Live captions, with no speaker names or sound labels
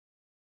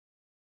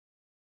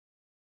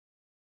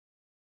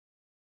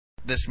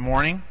this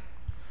morning,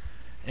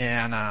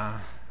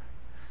 and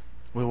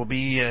we will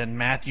be in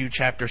Matthew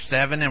chapter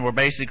 7, and we're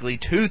basically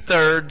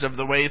 2/3 of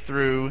the way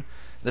through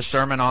the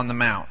Sermon on the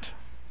Mount.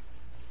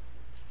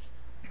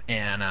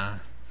 And I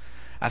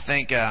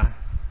think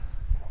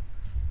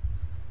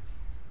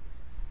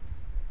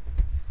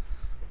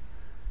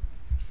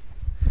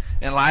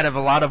in light of a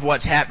lot of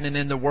what's happening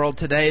in the world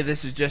today,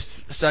 this is just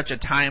such a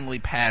timely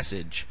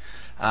passage.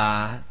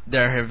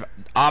 There have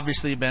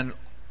obviously been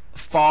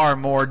far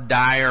more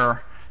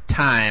dire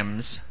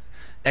times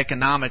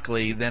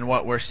economically than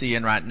what we're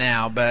seeing right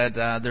now, but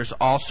there's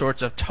all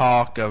sorts of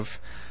talk of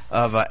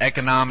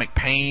economic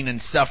pain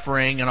and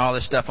suffering and all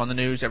this stuff on the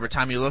news every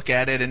time you look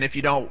at it. And if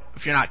you're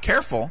not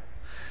careful,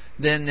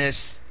 then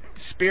this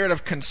spirit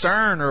of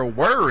concern or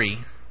worry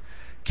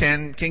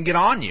can get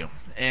on you.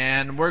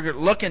 And we're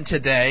looking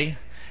today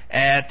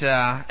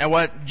at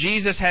what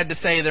Jesus had to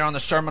say there on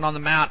the Sermon on the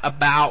Mount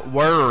about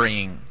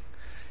worrying.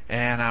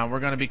 And we're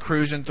going to be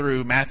cruising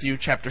through Matthew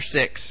chapter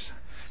 6,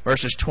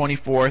 verses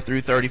 24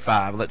 through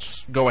 35.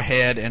 Let's go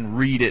ahead and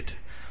read it.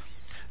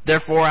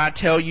 Therefore I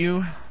tell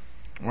you,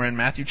 we're in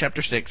Matthew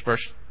chapter 6,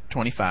 verse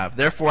 25.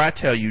 Therefore I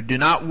tell you, do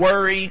not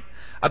worry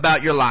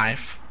about your life,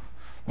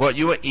 what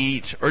you will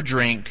eat or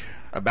drink,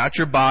 about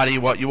your body,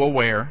 what you will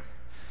wear.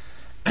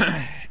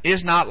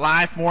 Is not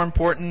life more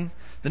important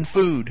than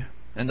food,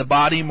 and the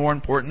body more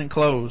important than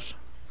clothes?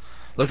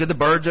 Look at the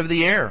birds of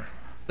the air.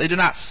 They do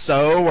not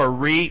sow or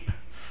reap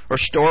or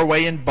store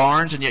away in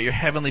barns, and yet your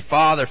heavenly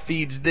Father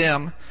feeds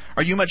them.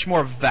 Are you much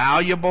more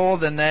valuable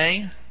than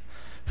they?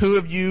 Who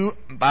of you,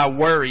 by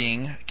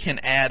worrying, can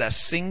add a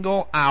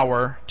single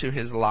hour to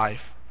his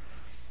life?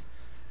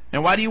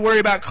 And why do you worry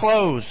about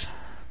clothes?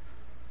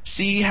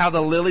 See how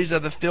the lilies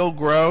of the field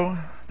grow?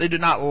 They do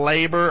not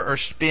labor or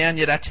spin,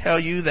 yet I tell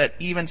you that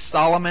even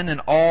Solomon in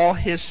all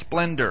his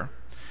splendor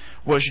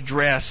was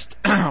dressed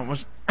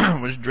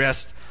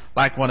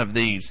like one of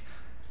these.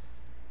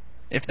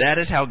 If that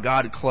is how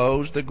God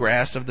clothes the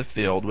grass of the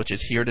field, which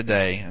is here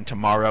today, and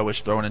tomorrow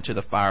is thrown into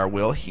the fire,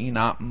 will he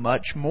not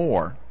much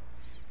more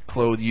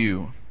clothe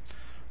you,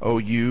 O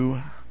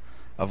you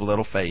of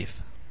little faith?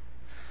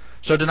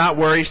 So do not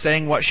worry,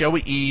 saying, what shall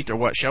we eat, or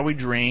what shall we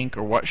drink,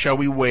 or what shall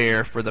we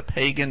wear? For the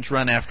pagans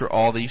run after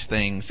all these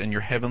things, and your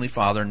heavenly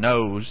Father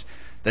knows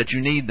that you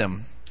need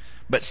them.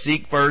 But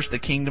seek first the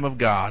kingdom of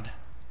God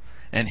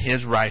and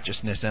his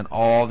righteousness, and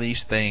all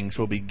these things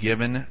will be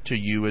given to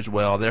you as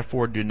well.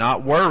 Therefore do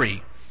not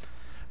worry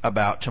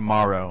about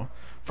tomorrow,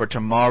 for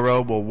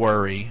tomorrow will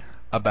worry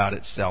about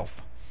itself.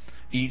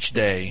 Each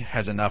day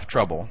has enough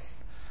trouble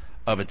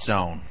of its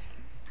own.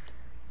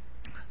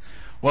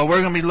 Well,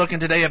 we're going to be looking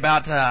today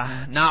about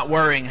not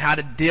worrying, how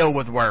to deal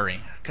with worry,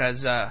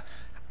 because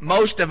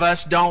most of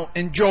us don't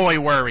enjoy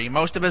worry.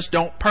 Most of us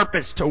don't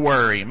purpose to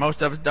worry.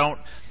 Most of us don't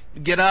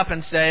get up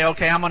and say,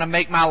 okay, I'm going to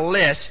make my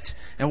list,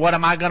 and what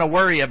am I going to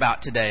worry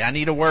about today? I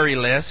need a worry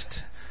list.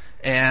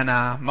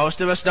 And most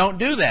of us don't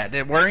do that.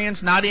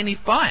 Worrying's not any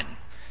fun.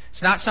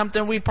 It's not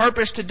something we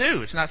purpose to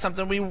do. It's not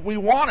something we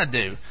want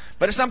to do.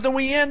 But it's something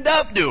we end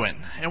up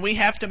doing. And we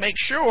have to make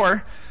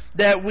sure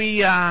that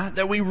we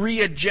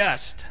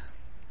readjust.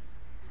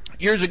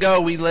 Years ago,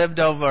 we lived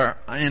over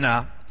in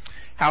a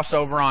house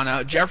over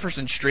on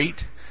Jefferson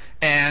Street,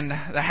 and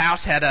the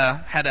house had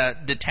a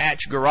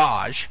detached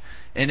garage,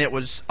 and it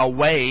was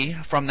away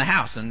from the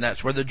house, and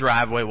that's where the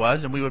driveway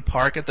was, and we would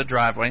park at the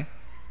driveway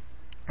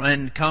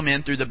and come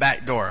in through the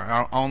back door.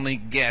 Our only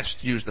guest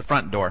used the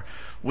front door.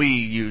 We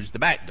used the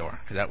back door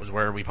because that was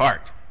where we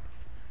parked.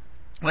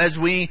 As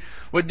we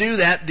would do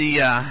that,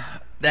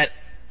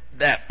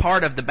 that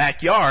part of the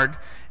backyard,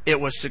 it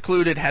was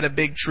secluded, had a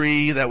big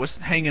tree that was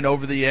hanging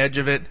over the edge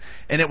of it,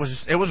 and it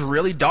was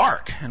really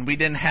dark, and we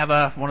didn't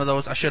have one of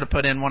those. I should have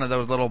put in one of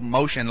those little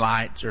motion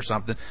lights or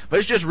something, but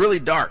it's just really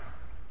dark.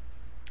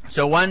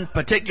 So one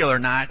particular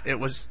night, it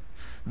was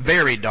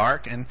very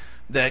dark, and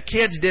the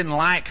kids didn't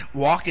like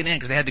walking in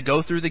because they had to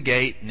go through the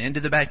gate and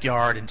into the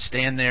backyard and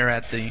stand there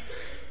at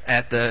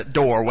the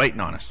door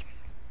waiting on us.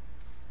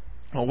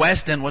 Well,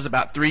 Weston was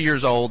about 3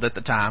 years old at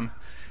the time,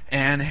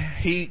 and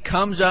he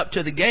comes up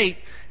to the gate,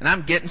 and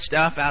I'm getting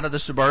stuff out of the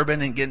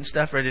Suburban and getting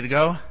stuff ready to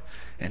go,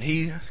 and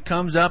he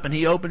comes up and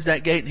he opens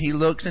that gate and he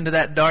looks into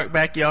that dark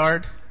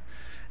backyard,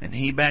 and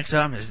he backs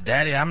up and says,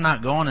 "Daddy, I'm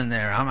not going in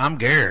there. I'm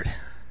scared."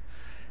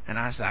 And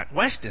I was like,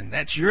 "Weston,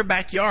 that's your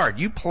backyard.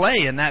 You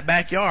play in that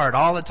backyard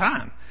all the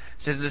time."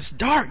 He says, "It's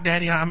dark,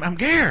 Daddy. I'm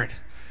scared."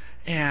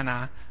 And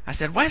I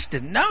said,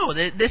 "Weston, no,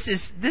 this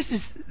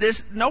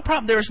is no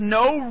problem. There's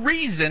no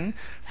reason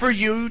for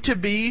you to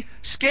be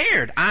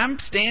scared. I'm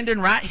standing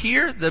right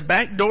here. The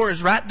back door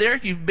is right there.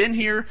 You've been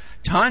here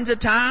tons of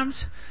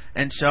times."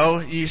 And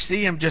so you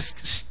see him just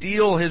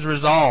steel his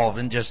resolve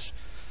and just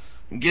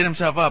get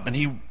himself up. And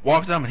he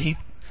walks up and he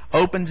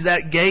opens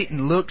that gate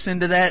and looks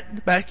into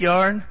that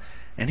backyard.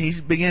 And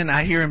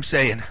I hear him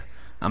saying,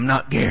 "I'm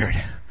not scared.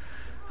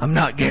 I'm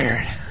not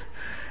scared."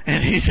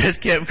 And he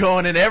just kept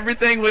going, and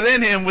everything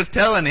within him was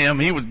telling him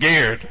he was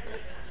scared.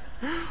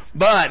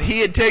 But he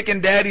had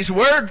taken Daddy's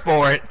word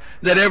for it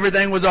that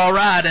everything was all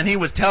right, and he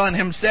was telling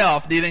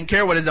himself, he didn't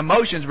care what his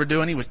emotions were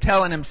doing, he was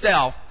telling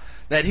himself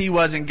that he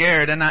wasn't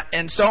Garrett.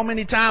 And so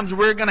many times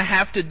we're going to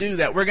have to do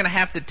that. We're going to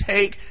have to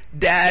take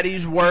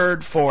Daddy's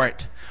word for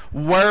it.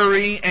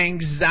 Worry,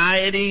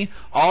 anxiety,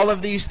 all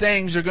of these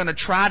things are going to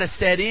try to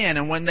set in.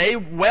 And when they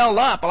well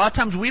up, a lot of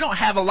times we don't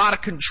have a lot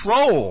of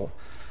control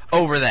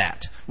over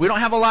that. We don't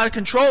have a lot of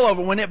control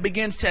over when it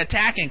begins to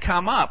attack and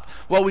come up.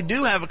 Well, we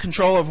do have a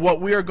control of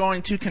what we are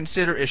going to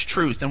consider as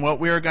truth and what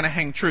we are going to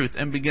hang truth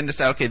and begin to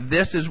say, okay,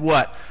 this is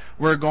what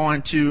we're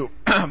going to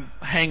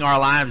hang our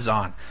lives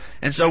on.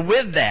 And so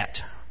with that,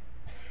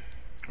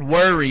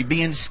 worry,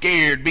 being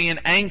scared, being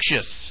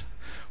anxious,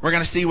 we're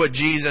going to see what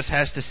Jesus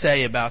has to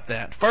say about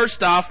that.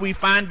 First off, we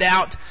find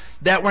out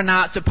that we're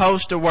not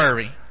supposed to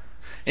worry.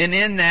 And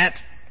in that,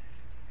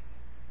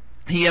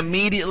 he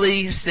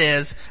immediately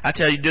says, I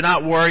tell you, do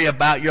not worry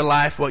about your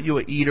life, what you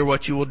will eat or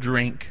what you will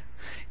drink.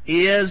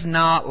 Is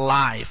not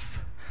life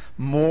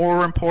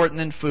more important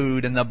than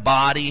food, and the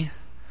body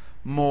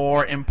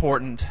more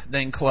important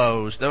than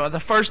clothes?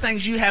 The first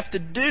things you have to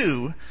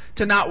do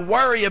to not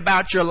worry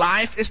about your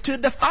life is to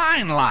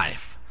define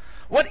life.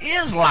 What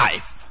is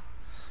life?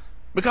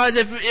 Because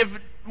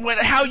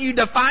how you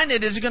define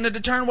it is going to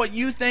determine what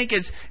you think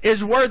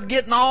is worth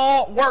getting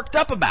all worked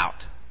up about.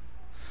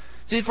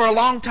 See, for a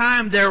long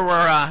time there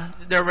were,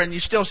 and you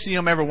still see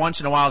them every once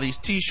in a while, these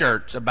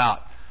T-shirts about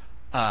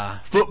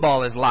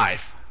football is life,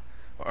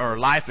 or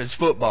life is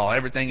football,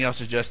 everything else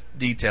is just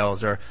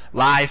details, or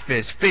life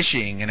is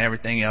fishing and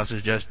everything else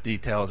is just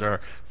details,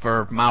 or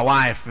for my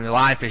wife,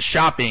 life is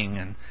shopping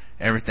and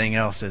everything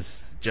else is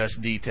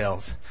just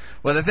details.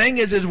 Well, the thing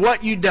is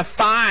what you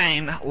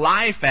define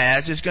life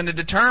as is going to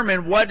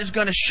determine what is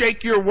going to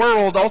shake your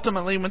world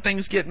ultimately when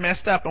things get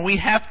messed up. And we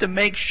have to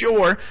make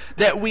sure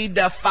that we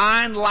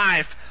define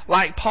life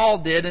like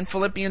Paul did in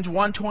Philippians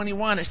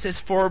 1:21. It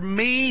says, for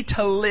me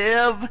to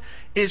live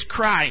is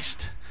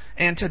Christ,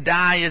 and to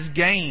die is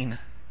gain.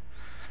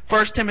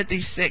 1 Timothy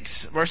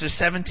 6, verses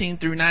 17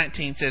 through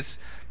 19 says,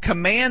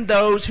 command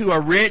those who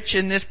are rich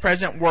in this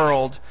present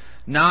world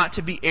not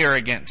to be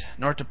arrogant,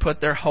 nor to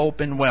put their hope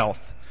in wealth,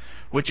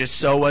 which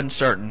is so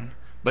uncertain,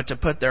 but to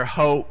put their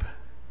hope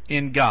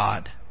in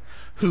God,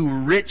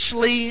 who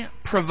richly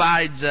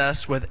provides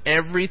us with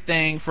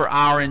everything for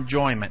our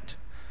enjoyment.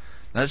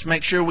 Now, let's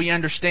make sure we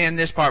understand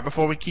this part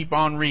before we keep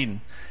on reading.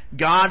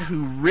 God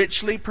who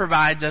richly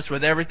provides us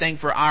with everything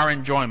for our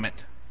enjoyment.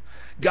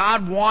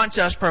 God wants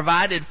us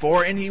provided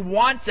for, and He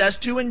wants us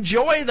to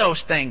enjoy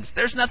those things.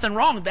 There's nothing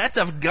wrong. That's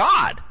of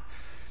God.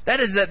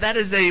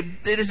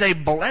 It is a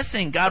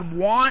blessing. God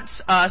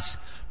wants us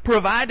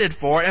provided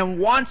for and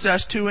wants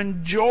us to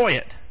enjoy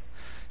it.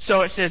 So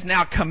it says,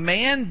 now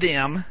command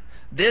them.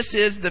 This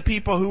is the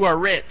people who are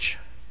rich.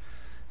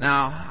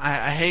 Now,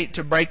 I hate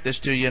to break this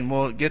to you, and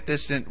we'll get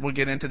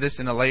into this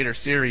in a later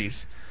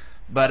series.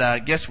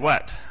 But guess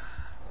what?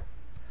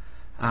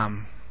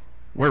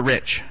 We're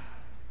rich.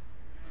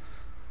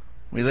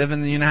 We live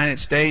in the United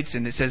States,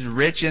 and it says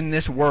rich in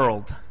this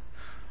world.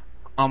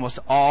 Almost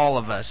all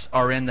of us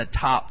are in the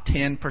top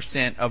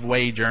 10% of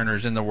wage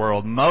earners in the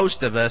world.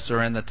 Most of us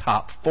are in the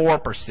top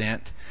 4%.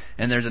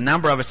 And there's a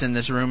number of us in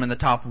this room in the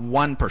top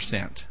 1%.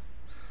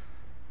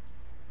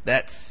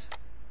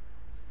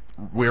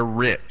 We're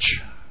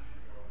rich.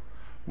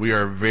 We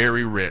are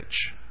very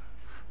rich.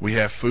 We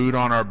have food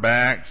on our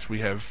backs.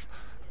 We have...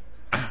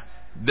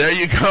 There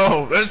you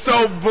go. We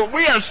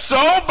are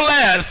so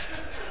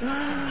blessed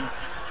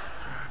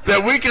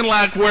that we can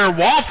wear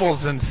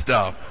waffles and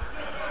stuff.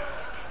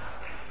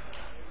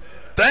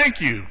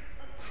 Thank you.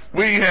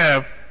 We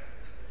have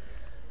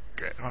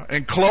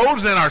and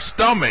clothes in our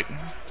stomach.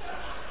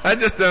 That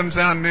just doesn't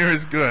sound near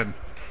as good.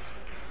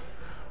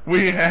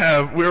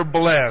 We're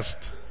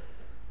blessed.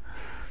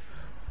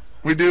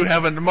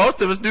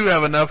 Most of us do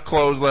have enough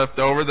clothes left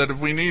over that if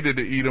we needed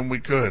to eat them, we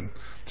could.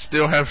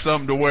 Still have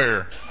something to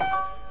wear.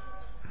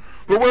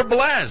 But we're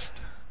blessed.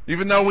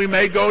 Even though we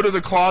may go to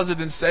the closet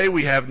and say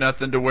we have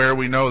nothing to wear,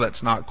 we know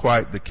that's not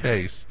quite the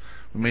case.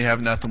 We may have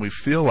nothing we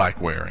feel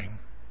like wearing.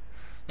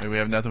 Maybe we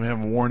have nothing we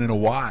haven't worn in a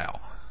while.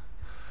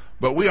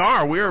 But we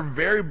are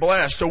very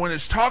blessed. So when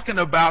it's talking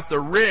about the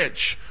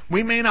rich,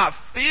 we may not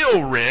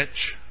feel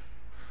rich,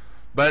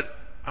 but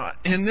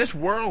in this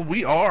world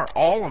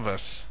all of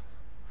us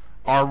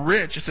are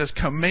rich. It says,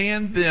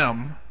 command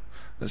them,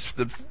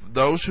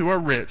 those who are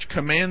rich,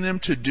 command them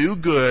to do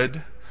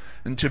good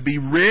and to be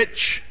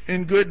rich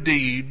in good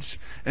deeds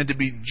and to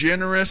be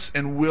generous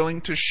and willing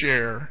to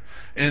share.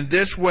 In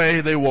this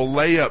way they will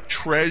lay up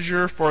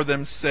treasure for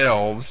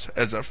themselves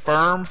as a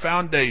firm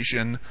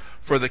foundation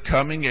for the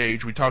coming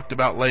age. We talked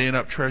about laying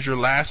up treasure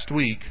last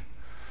week.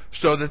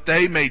 So that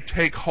they may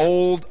take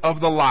hold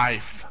of the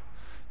life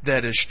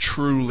that is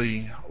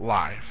truly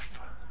life.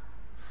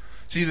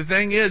 See, the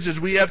thing is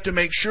we have to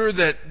make sure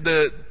that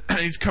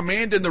He's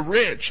commanding the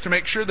rich to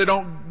make sure they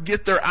don't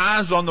get their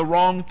eyes on the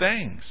wrong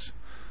things,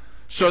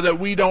 so that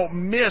we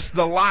don't miss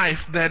the life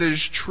that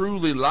is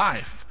truly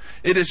life.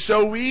 It is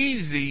so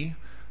easy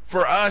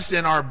for us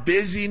in our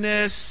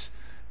busyness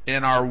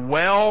in our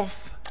wealth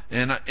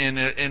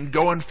and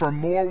going for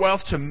more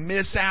wealth to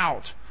miss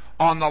out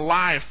on the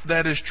life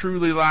that is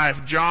truly life.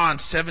 John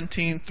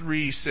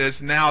 17:3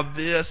 says, "Now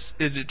this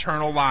is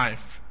eternal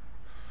life,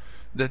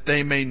 that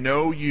they may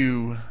know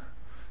you,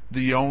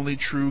 the only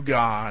true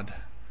God,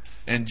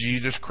 and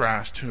Jesus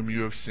Christ whom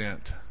you have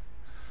sent."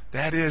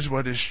 That is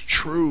what is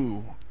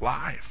true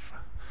life.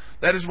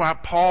 That is why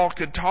Paul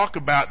could talk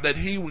about that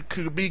he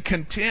could be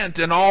content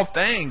in all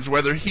things,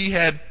 whether he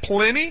had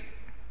plenty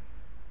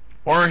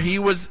or he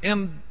was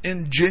in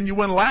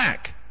genuine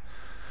lack,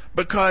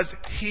 because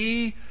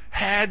he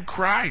had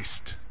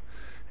Christ.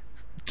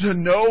 To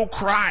know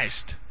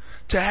Christ,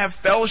 to have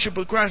fellowship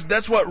with Christ,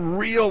 that's what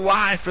real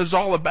life is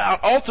all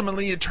about.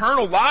 Ultimately,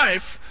 eternal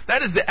life,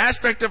 that is the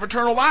aspect of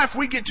eternal life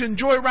we get to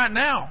enjoy right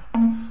now.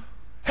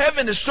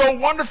 Heaven is so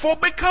wonderful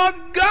because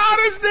God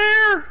is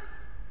there.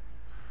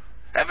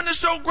 Heaven is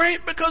so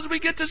great because we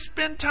get to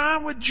spend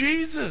time with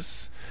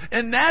Jesus.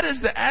 And that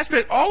is the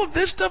aspect. All of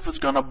this stuff is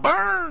going to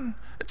burn.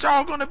 It's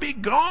all going to be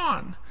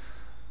gone.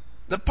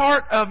 The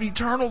part of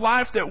eternal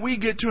life that we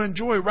get to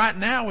enjoy right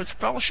now is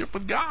fellowship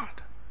with God.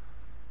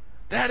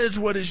 That is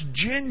what is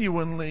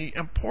genuinely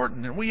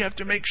important. And we have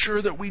to make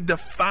sure that we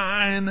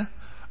define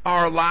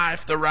our life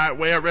the right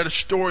way. I read a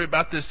story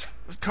about this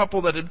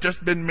couple that had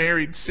just been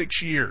married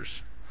 6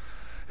 years.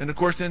 And of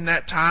course, in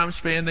that time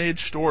span, they had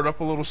stored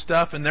up a little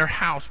stuff, and their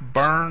house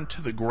burned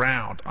to the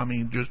ground. I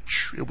mean, just,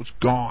 it was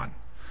gone.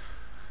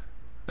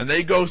 And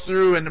they go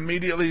through, and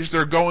immediately as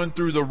they're going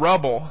through the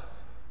rubble,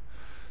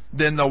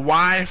 then the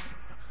wife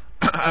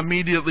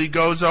immediately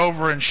goes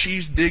over, and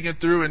she's digging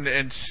through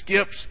and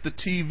skips the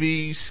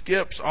TV,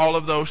 skips all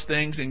of those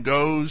things, and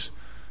goes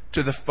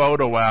to the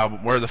photo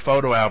album, where the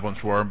photo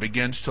albums were, and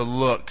begins to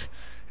look.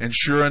 And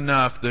sure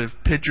enough, the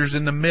pictures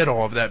in the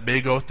middle of that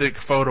big old thick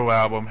photo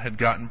album had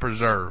gotten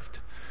preserved.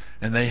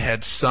 And they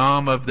had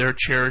some of their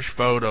cherished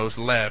photos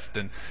left.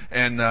 And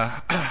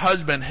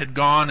husband had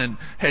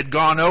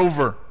gone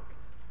over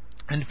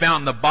and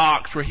found the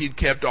box where he'd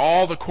kept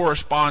all the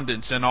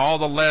correspondence and all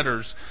the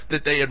letters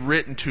that they had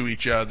written to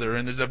each other.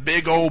 And there's a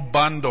big old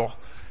bundle.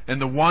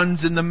 And the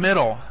ones in the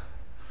middle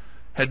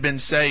had been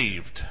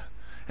saved.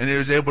 And he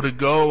was able to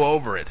go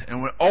over it.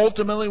 And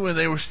ultimately, when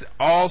they were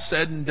all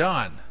said and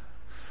done,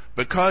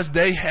 because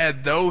they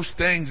had those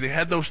things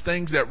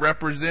that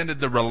represented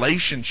the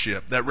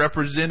relationship, that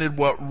represented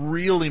what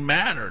really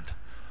mattered,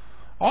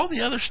 all the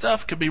other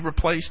stuff could be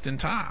replaced in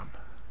time.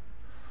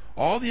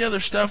 All the other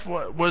stuff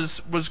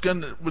was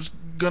going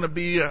to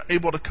be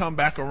able to come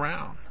back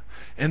around.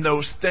 And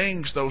those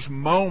things, those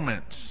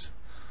moments,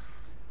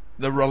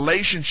 the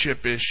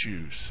relationship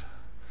issues,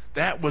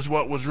 that was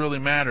what was really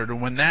mattered.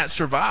 And when that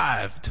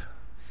survived,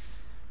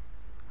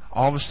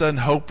 all of a sudden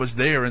hope was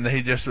there, and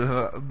they just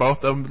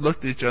both of them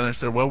looked at each other and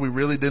said, "Well, we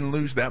really didn't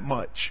lose that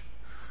much.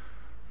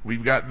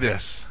 We've got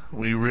this.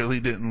 We really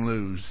didn't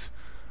lose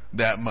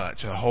that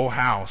much." A whole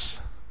house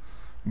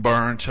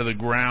burned to the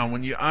ground.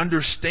 When you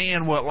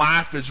understand what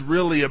life is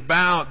really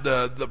about,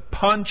 the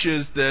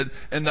punches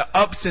and the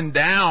ups and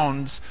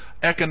downs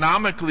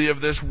economically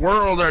of this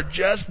world are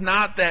just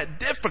not that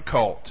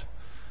difficult.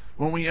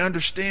 When we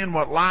understand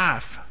what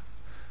life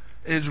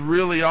is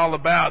really all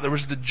about. There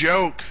was the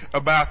joke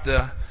about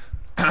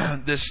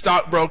this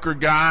stockbroker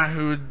guy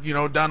who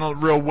had done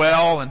real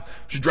well and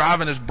was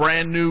driving his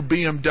brand new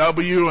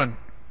BMW and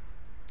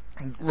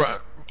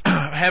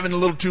having a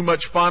little too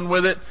much fun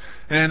with it,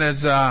 and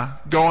is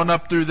going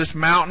up through this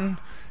mountain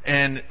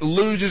and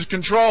loses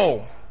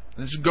control.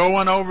 It's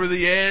going over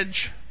the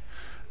edge,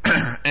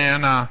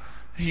 and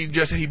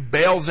he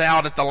bails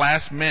out at the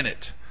last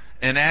minute.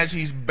 And as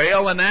he's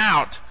bailing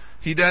out,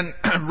 he doesn't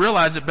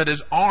realize it, but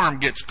his arm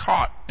gets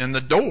caught in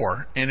the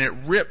door, and it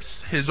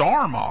rips his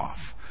arm off.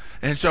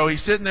 And so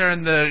he's sitting there,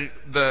 and the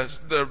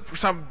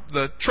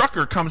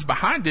trucker comes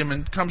behind him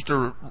and comes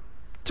to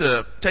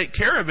take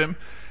care of him,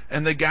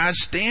 and the guy's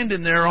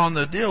standing there on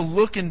the deal,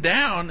 looking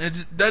down, and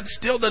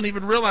still doesn't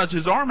even realize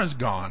his arm is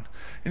gone.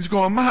 He's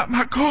going,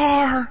 my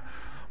car,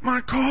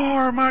 my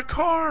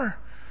car.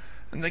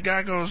 And the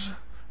guy goes,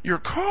 "Your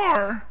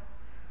car?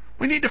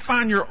 We need to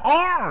find your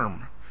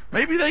arm.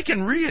 Maybe they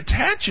can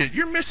reattach it.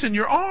 You're missing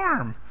your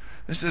arm."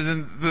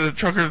 And the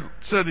trucker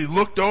said he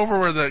looked over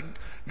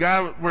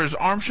where his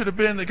arm should have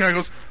been. The guy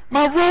goes,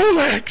 "My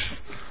Rolex!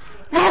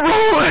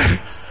 My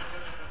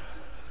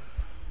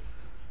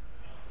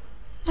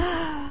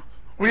Rolex!"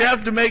 We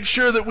have to make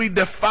sure that we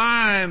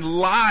define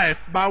life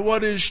by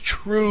what is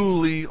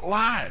truly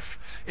life.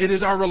 It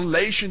is our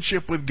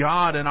relationship with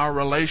God and our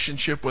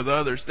relationship with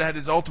others. That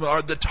is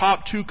ultimately the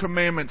top two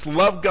commandments.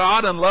 Love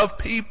God and love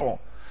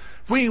people.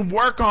 If we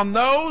work on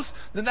those,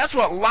 then that's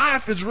what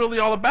life is really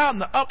all about.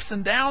 And the ups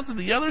and downs of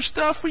the other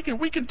stuff, we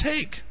can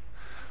take.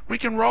 We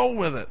can roll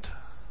with it.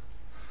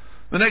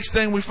 The next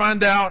thing we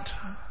find out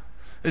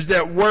is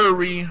that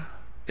worry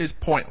is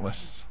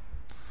pointless.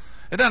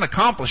 It doesn't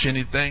accomplish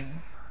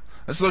anything.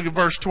 Let's look at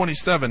verse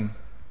 27.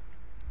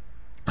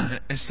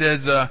 It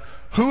says,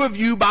 "Who of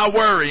you by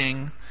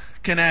worrying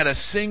can add a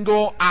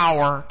single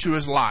hour to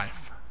his life?"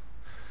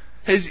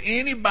 Has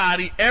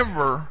anybody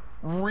ever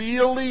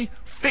really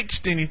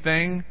fixed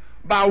anything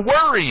by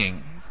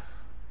worrying.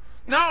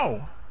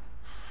 No.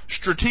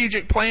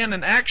 Strategic plan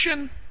and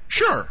action?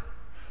 Sure.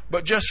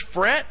 But just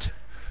fret?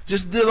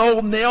 Just the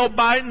old nail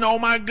biting? Oh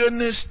my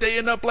goodness,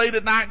 staying up late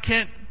at night,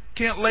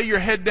 can't lay your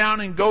head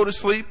down and go to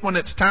sleep when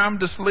it's time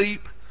to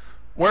sleep?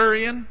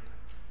 Worrying?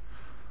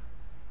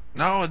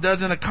 No, it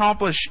doesn't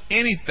accomplish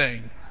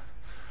anything.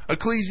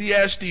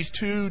 Ecclesiastes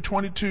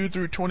 2:22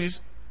 through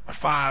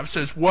 25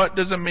 says, "What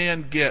does a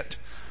man get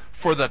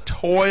for the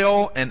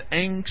toil and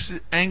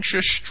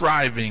anxious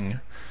striving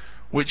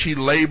which he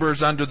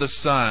labors under the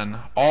sun?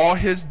 All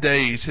his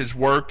days his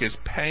work is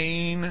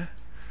pain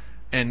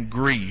and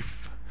grief.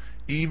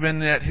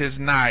 Even at his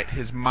night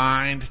his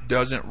mind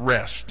doesn't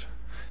rest.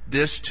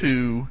 This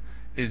too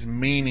is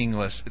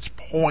meaningless. It's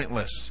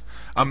pointless.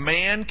 A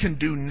man can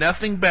do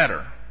nothing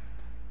better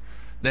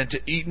than to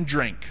eat and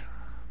drink."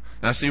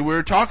 Now see, we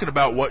were talking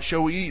about what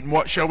shall we eat and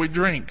what shall we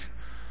drink.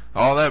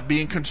 All that,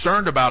 being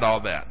concerned about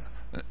all that.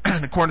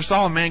 According to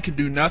Solomon, man can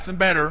do nothing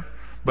better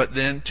but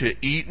then to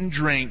eat and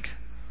drink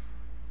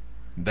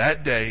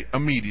that day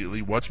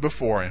immediately what's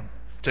before him.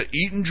 To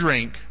eat and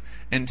drink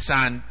and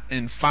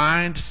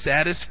find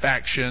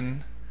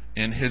satisfaction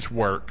in his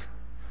work.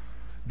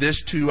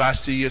 This too I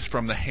see is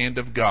from the hand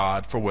of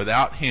God, for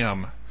without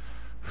him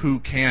who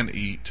can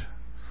eat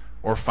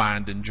or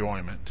find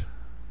enjoyment?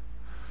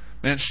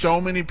 Man,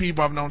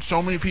 I've known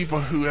so many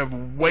people who have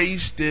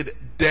wasted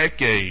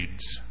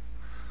decades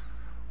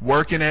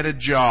working at a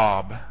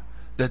job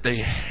that they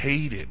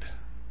hated.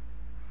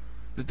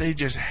 That they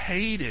just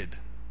hated.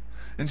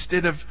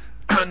 Instead of,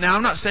 now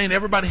I'm not saying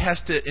everybody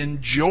has to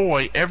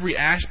enjoy every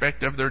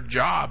aspect of their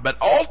job, but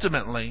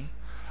ultimately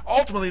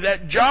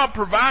that job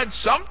provides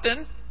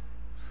something.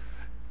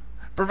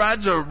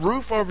 Provides a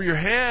roof over your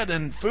head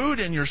and food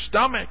in your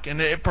stomach, and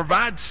it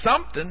provides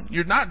something.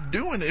 You're not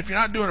doing it. If you're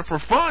not doing it for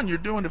fun, you're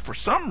doing it for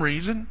some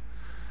reason.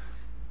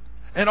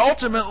 And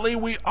ultimately,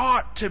 we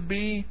ought to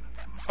be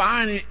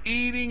finding,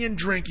 eating and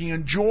drinking,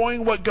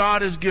 enjoying what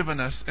God has given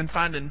us, and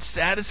finding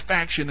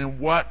satisfaction in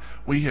what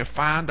we have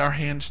found our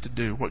hands to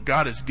do, what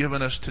God has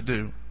given us to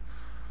do.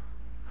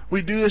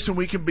 We do this and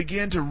we can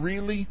begin to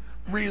really,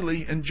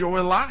 really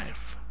enjoy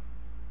life.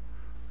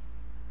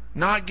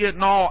 Not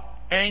getting all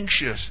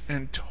anxious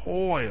and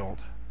toiled.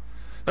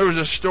 There was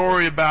a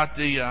story about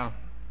the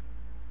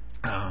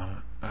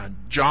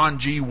John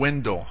G.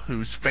 Wendell,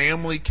 whose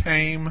family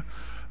came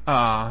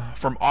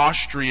from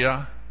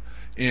Austria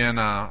in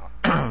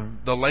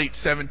the late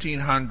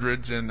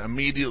 1700s and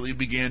immediately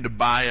began to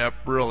buy up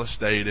real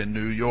estate in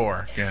New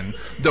York. And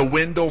the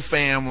Wendell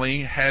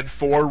family had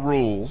 4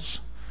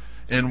 rules,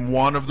 and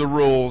one of the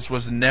rules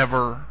was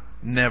never,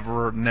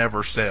 never,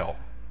 never sell.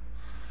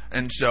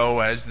 And so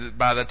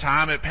by the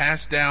time it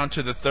passed down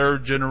to the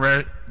 3rd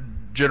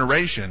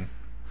generation,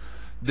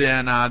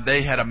 then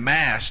they had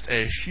amassed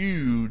a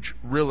huge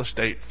real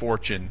estate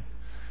fortune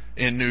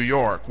in New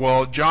York.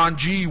 Well, John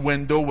G.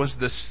 Wendell was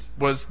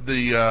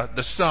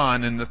the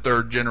son in the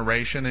 3rd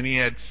generation, and he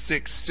had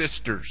 6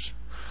 sisters.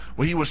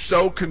 Well, he was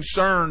so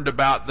concerned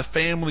about the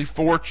family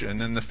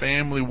fortune and the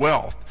family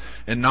wealth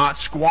and not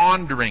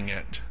squandering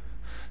it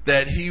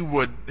that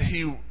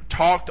he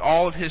talked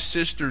all of his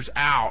sisters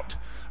out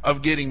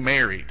of getting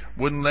married.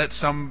 Wouldn't let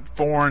some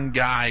foreign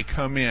guy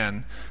come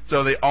in.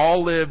 So they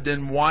all lived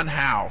in one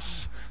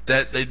house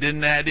that they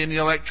didn't add any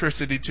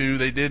electricity to,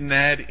 they didn't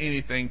add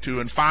anything to.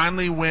 And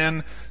finally,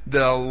 when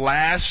the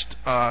last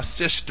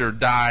sister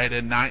died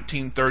in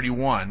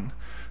 1931,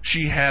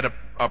 she had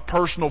a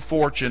personal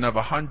fortune of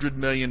 $100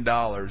 million,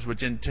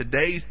 which in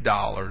today's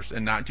dollars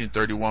in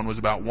 1931 was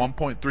about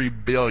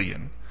 $1.3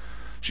 billion.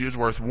 She was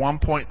worth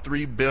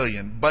 $1.3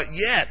 billion. But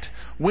yet,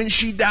 when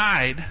she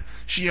died,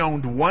 she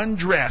owned one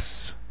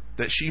dress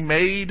that she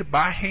made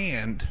by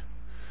hand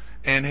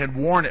and had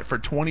worn it for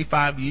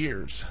 25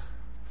 years.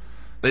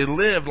 They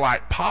lived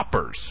like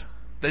paupers.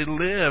 They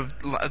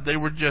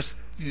were just,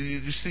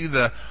 you see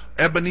the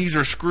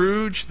Ebenezer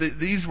Scrooge?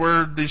 These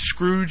were the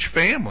Scrooge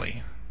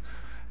family.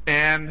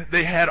 And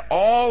they had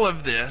all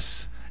of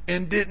this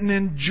and didn't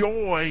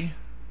enjoy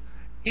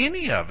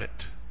any of it.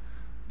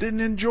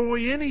 Didn't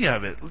enjoy any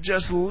of it.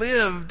 Just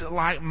lived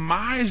like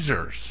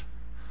misers.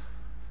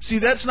 See,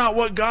 that's not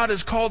what God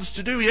has called us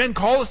to do. He hasn't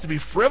called us to be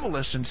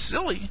frivolous and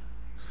silly.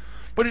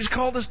 But He's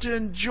called us to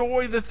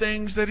enjoy the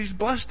things that He's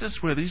blessed us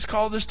with. He's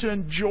called us to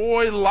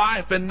enjoy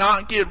life and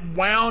not get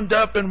wound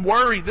up and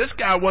worried. This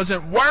guy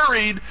wasn't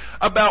worried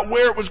about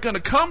where it was going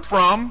to come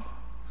from.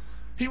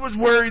 He was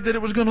worried that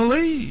it was going to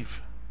leave.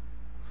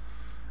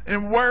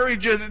 And worry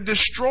just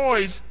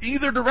destroys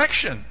either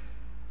direction.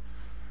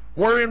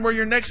 Worrying where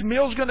your next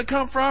meal is going to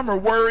come from, or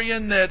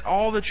worrying that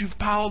all that you've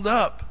piled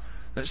up,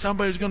 that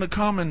somebody's going to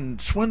come and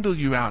swindle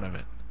you out of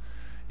it.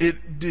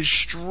 It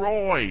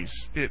destroys.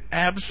 It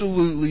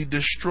absolutely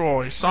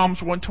destroys. Psalms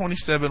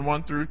 127,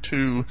 1 through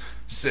 2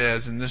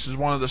 says, and this is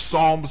one of the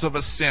Psalms of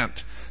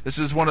Ascent. This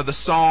is one of the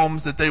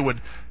Psalms that they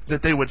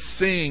would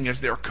sing as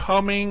they're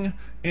coming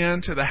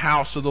into the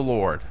house of the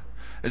Lord,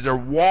 as they're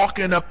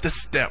walking up the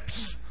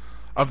steps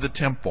of the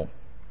temple.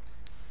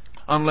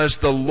 Unless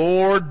the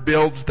Lord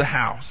builds the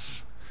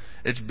house,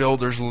 its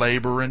builders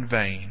labor in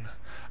vain.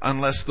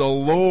 Unless the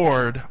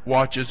Lord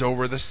watches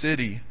over the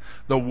city,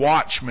 the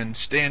watchmen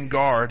stand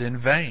guard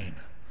in vain.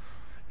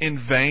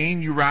 In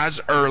vain you rise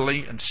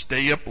early and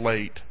stay up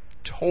late,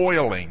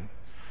 toiling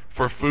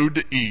for food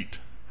to eat,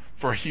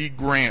 for He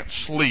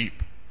grants sleep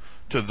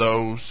to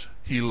those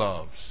He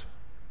loves.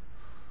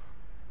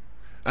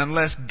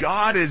 Unless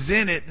God is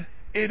in it,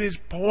 it is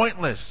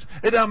pointless.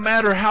 It doesn't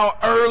matter how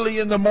early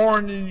in the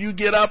morning you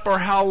get up or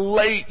how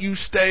late you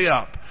stay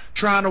up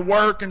trying to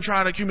work and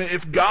trying to accumulate.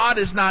 If God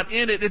is not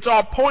in it, it's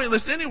all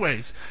pointless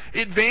anyways.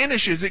 It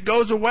vanishes. It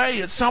goes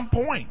away at some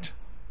point.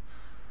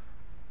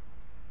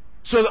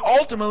 So that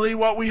ultimately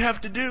what we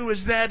have to do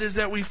is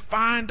that we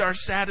find our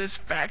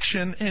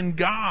satisfaction in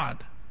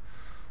God.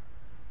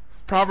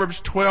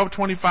 Proverbs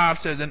 12:25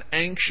 says, an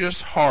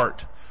anxious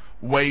heart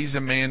weighs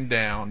a man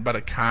down, but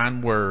a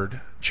kind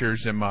word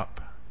cheers him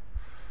up.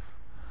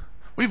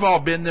 We've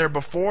all been there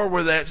before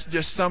where that's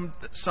just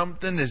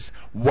something is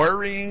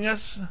worrying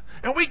us,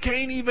 and we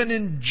can't even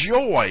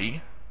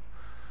enjoy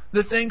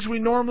the things we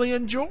normally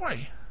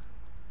enjoy.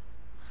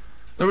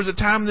 There was a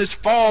time this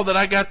fall that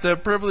I got the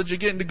privilege of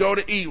getting to go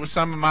to eat with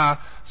some of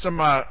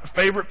my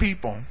favorite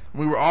people.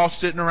 We were all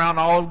sitting around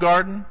Olive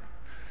Garden,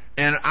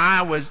 and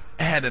I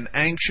had an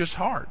anxious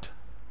heart.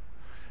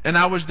 And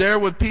I was there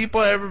with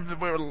people,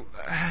 we were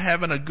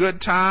having a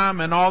good time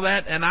and all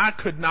that, and I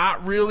could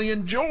not really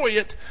enjoy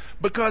it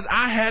because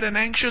I had an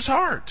anxious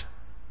heart.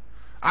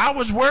 I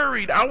was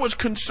worried. I was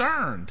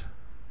concerned.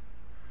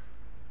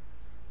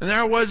 And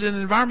there was an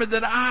environment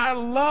that I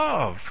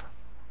love,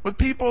 with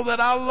people that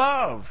I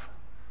love,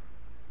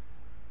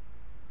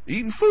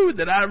 eating food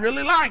that I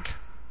really like,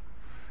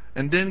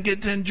 and didn't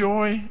get to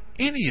enjoy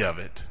any of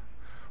it.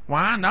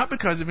 Why? Not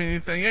because of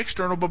anything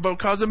external, but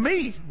because of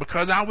me.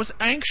 Because I was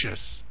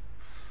anxious.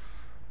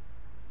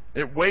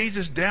 It weighs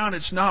us down.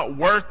 It's not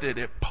worth it.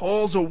 It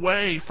pulls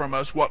away from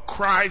us what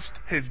Christ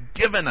has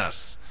given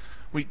us.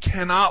 We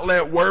cannot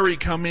let worry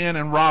come in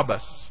and rob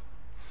us.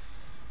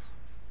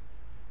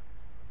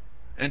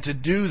 And to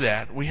do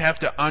that, we have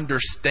to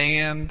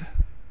understand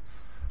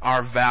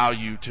our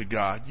value to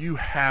God. You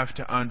have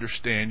to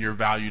understand your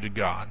value to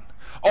God.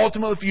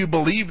 Ultimately, if you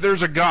believe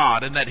there's a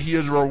God and that He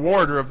is a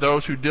rewarder of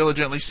those who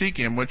diligently seek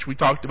Him, which we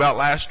talked about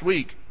last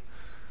week,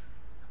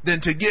 then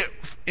to get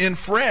in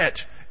fret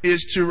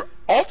is to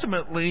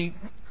ultimately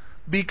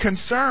be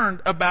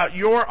concerned about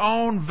your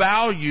own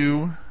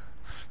value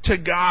to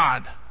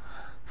God.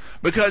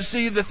 Because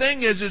see, the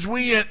thing is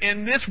we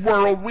in this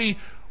world we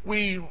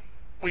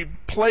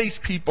place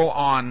people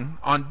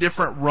on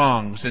different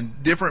rungs,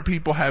 and different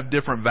people have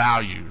different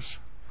values.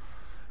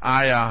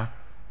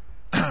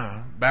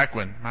 Back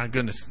when, my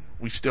goodness,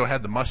 we still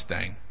had the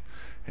Mustang,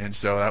 and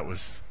so that was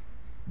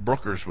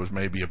Brooker's was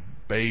maybe a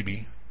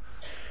baby,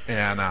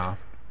 and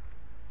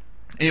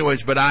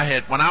anyways, but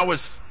when I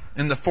was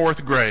in the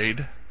 4th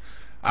grade,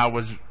 I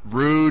was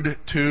rude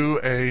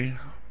to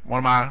one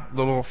of my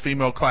little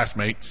female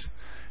classmates,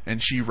 and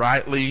she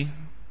rightly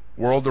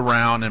whirled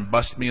around and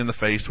busted me in the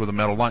face with a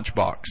metal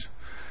lunchbox,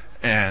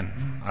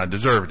 and I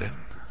deserved it.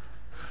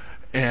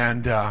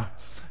 And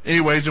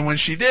anyways, and when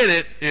she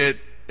did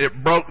it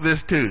broke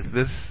this tooth.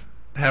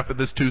 Half of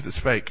this tooth is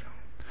fake.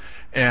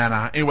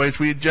 And anyways,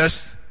 we just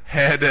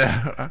I'd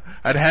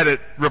had it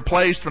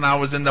replaced when I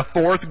was in the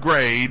 4th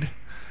grade,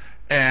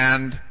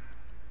 and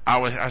I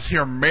was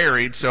here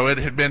married, so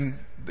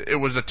it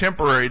was a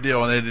temporary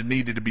deal, and it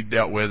needed to be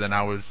dealt with, and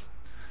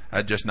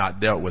I'd just not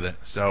dealt with it.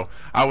 So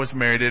I was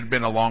married. It had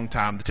been a long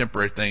time. The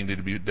temporary thing needed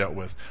to be dealt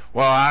with.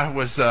 Well, I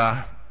was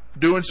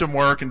doing some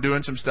work and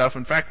doing some stuff.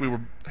 In fact, we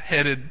were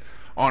headed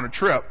on a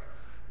trip.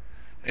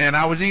 And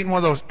I was eating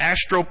one of those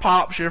Astro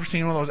Pops. You ever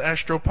seen one of those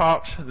Astro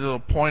Pops? The little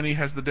pointy,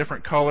 has the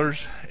different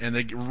colors, and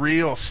they get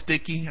real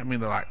sticky. I mean,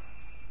 they're like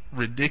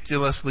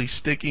ridiculously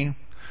sticky.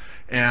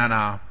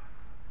 And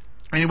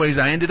anyways,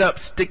 I ended up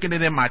sticking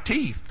it in my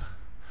teeth.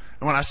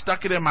 And when I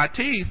stuck it in my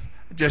teeth,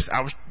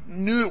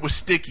 knew it was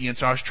sticky, and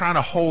so I was trying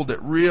to hold it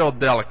real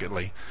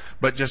delicately.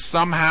 But just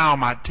somehow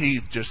my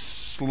teeth just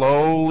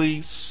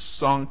slowly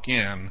sunk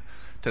in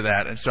to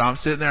that. And so I'm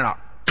sitting there, and I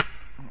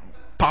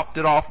popped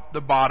it off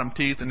the bottom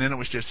teeth, and then it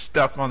was just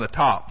stuck on the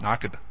top. Now, I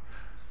could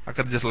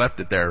have just left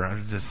it there.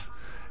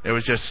 It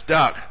was just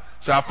stuck.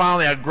 So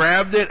I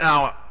grabbed it, and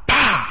I went,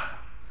 "Pah!"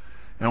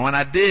 And when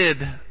I did,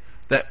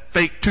 that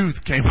fake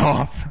tooth came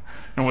off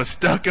and was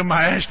stuck in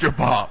my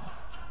Astropop.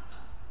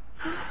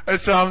 And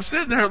so I'm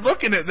sitting there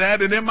looking at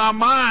that, and in my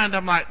mind,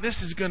 I'm like, this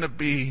is going to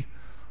be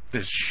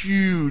this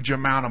huge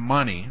amount of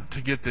money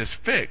to get this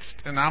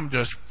fixed, and I'm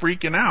just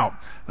freaking out.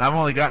 And I've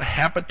only got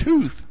half a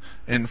tooth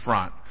in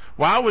front.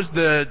 Well, I was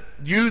the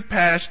youth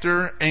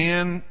pastor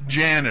and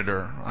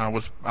janitor. I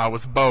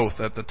was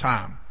both at the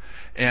time.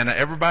 And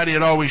everybody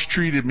had always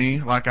treated me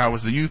like I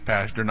was the youth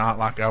pastor, not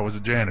like I was a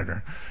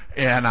janitor.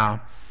 And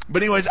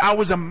but anyways, I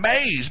was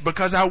amazed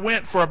because I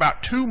went for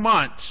about 2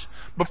 months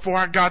before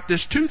I got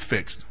this tooth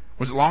fixed.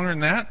 Was it longer than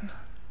that?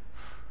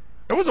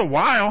 It was a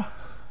while.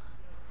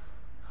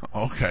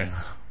 Okay.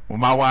 Well,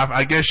 my wife,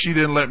 I guess she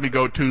didn't let me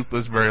go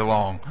toothless very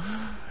long.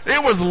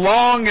 It was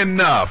long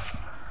enough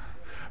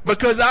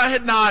because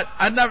I'd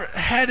never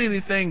had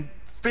anything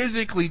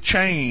physically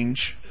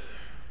change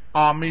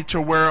on me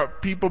to where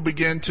people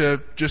begin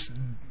to just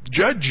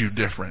judge you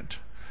different.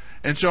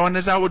 And so, and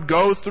as I would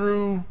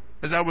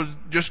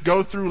just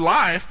go through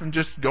life and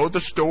just go to the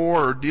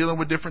store or dealing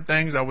with different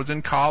things, I was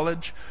in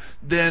college,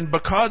 then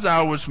because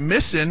I was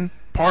missing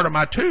part of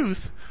my tooth,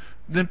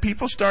 then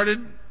people started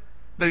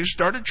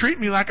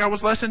treating me like I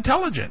was less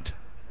intelligent.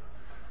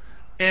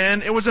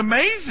 And it was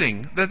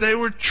amazing that they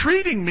were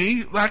treating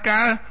me like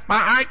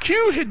my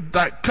IQ had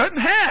cut in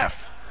half.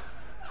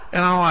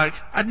 And I'm like,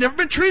 I'd never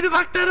been treated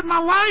like that in my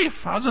life.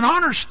 I was an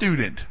honor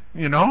student,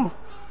 you know.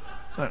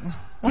 Like,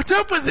 what's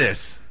up with this?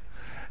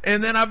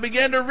 And then I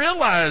began to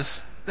realize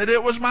that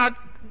it was my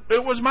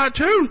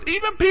tooth.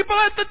 Even people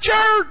at the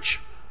church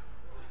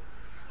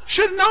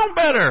should have known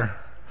better.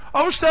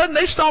 All of a sudden,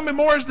 they saw me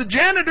more as the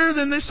janitor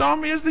than they saw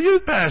me as the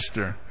youth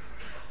pastor.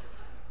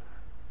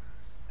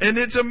 And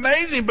it's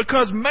amazing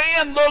because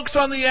man looks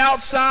on the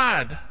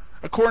outside,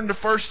 according to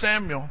 1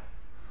 Samuel.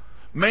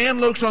 Man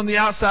looks on the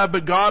outside,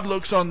 but God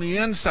looks on the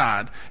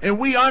inside. And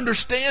we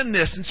understand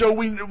this. And so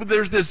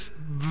there's this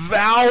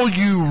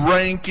value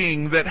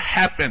ranking that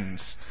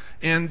happens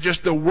in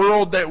just the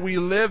world that we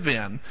live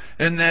in.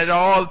 And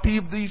that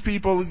these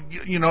people,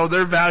 you know,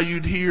 they're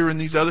valued here and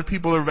these other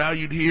people are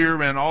valued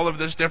here and all of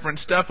this different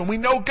stuff. And we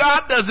know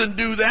God doesn't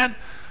do that.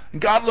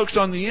 God looks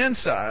on the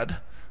inside.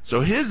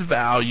 So His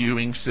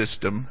valuing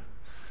system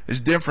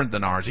is different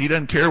than ours. He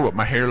doesn't care what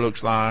my hair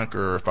looks like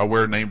or if I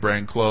wear name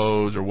brand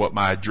clothes or what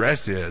my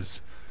address is.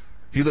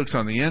 He looks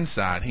on the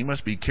inside. He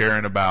must be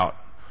caring about,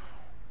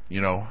 you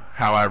know,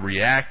 how I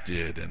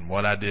reacted and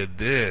what I did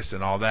this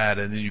and all that.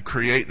 And then you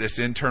create this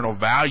internal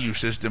value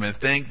system and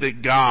think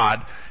that God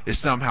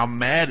is somehow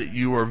mad at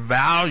you or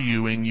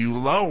valuing you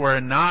lower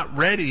and not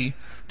ready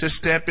to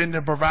step in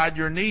and provide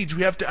your needs.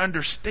 We have to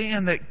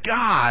understand that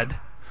God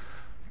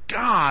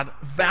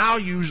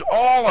values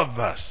all of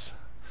us.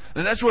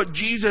 And that's what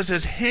Jesus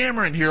is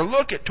hammering here.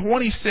 Look at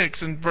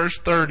 26 and verse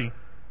 30. It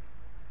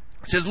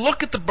says,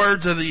 look at the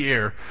birds of the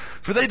air,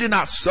 for they do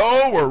not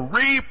sow or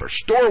reap or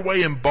store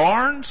away in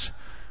barns,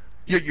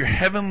 yet your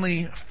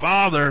heavenly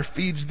Father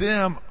feeds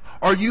them.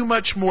 Are you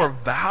much more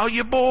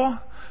valuable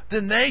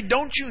than they?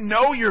 Don't you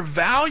know your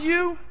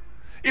value?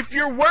 If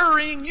you're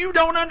worrying, you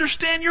don't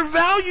understand your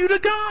value to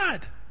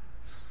God.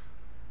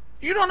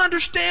 You don't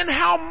understand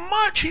how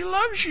much He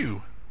loves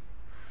you.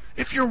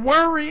 If you're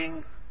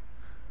worrying,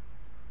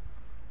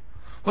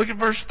 look at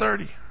verse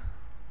 30.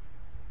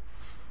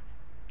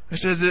 It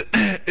says,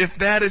 if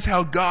that is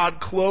how God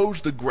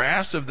clothes the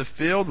grass of the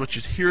field, which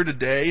is here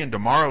today and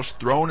tomorrow is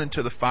thrown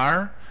into the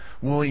fire,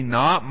 will He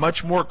not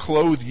much more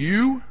clothe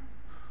you,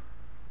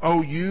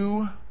 O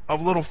you of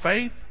little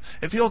faith?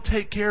 If He'll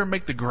take care and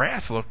make the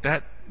grass look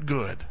that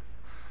good,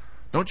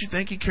 don't you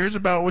think He cares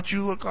about what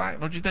you look like?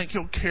 Don't you think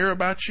He'll care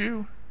about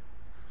you?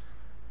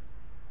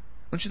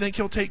 Don't you think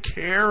He'll take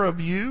care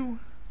of you?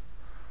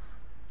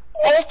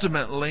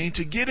 Ultimately,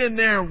 to get in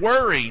there and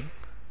worry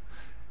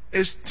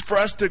is for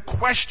us to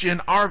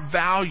question our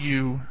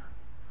value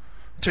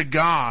to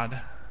God.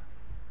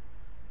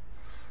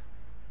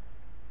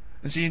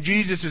 And see,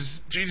 Jesus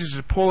is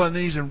pulling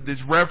these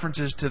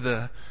references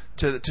to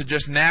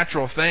just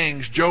natural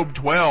things. Job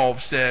 12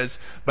 says,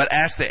 "But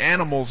ask the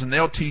animals, and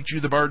they'll teach you,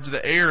 the birds of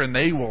the air, and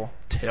they will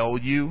tell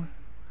you."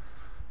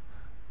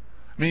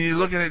 I mean, you're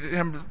looking at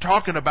him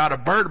talking about a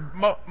bird.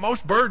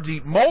 Most birds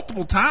eat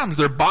multiple times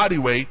their body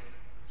weight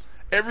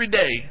every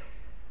day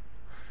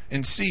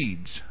in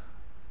seeds.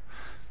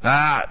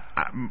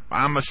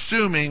 I'm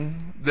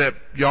assuming that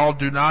y'all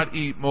do not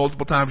eat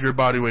multiple times your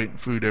body weight in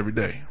food every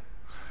day.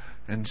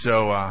 And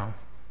so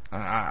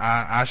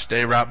I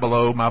stay right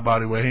below my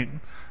body weight.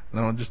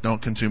 I just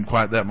don't consume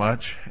quite that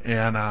much.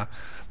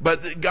 But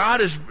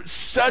God is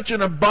such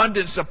an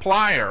abundant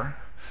supplier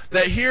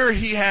that here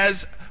He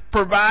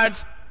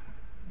provides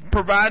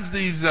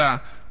these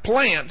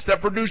plants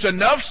that produce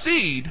enough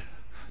seed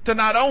to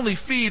not only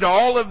feed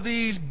all of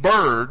these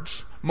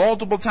birds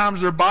multiple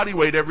times their body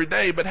weight every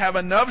day, but have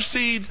enough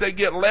seeds that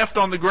get left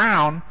on the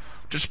ground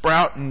to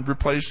sprout and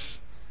replace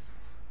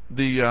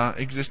the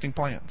existing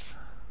plants.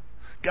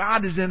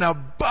 God is an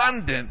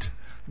abundant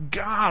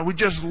God. We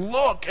just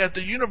look at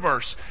the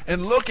universe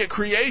and look at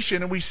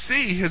creation and we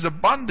see His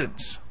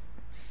abundance.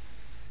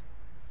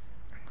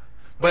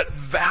 But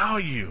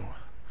value,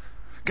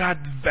 God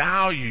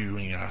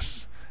valuing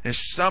us, is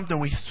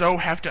something we so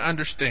have to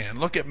understand.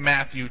 Look at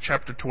Matthew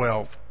chapter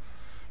 12,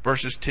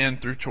 verses 10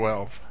 through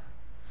 12.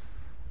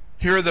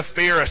 Here are the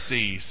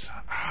Pharisees.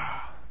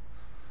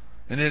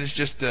 And it is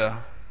just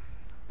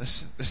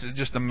this is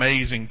just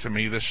amazing to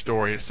me, this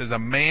story. It says, a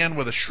man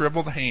with a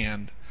shriveled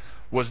hand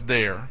was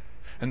there.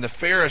 And the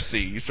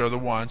Pharisees are the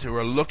ones who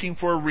are looking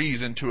for a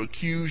reason to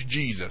accuse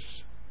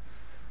Jesus.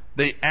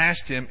 They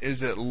asked Him,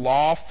 is it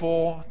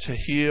lawful to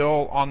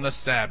heal on the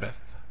Sabbath?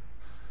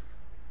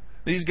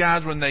 These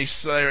guys, when they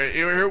say,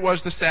 here it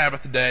was the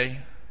Sabbath day,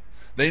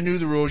 they knew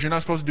the rules. You're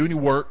not supposed to do any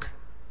work.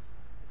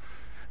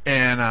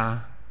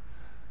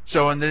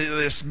 And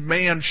this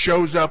man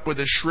shows up with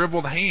a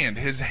shriveled hand.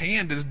 His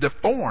hand is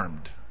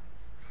deformed.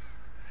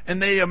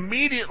 And they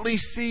immediately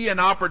see an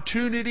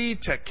opportunity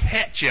to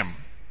catch him.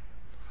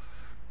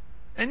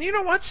 And you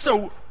know what's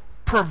so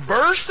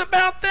perverse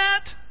about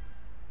that?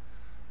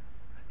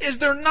 Is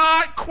they're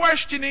not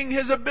questioning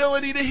his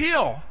ability to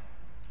heal.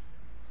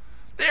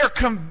 They are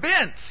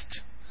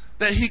convinced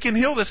that he can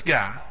heal this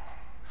guy.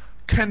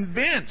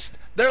 Convinced.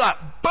 They're like,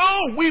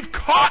 boom, we've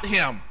caught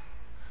him.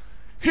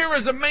 Here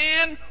is a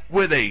man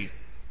with a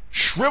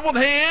shriveled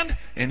hand,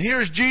 and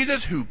here's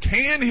Jesus who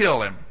can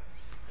heal him.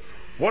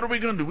 What are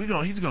we going to do?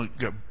 He's going to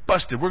get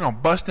busted. We're going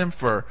to bust him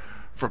for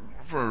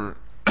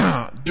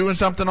doing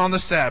something on the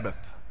Sabbath.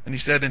 And he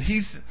said,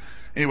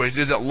 anyways,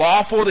 is it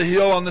lawful to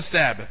heal on the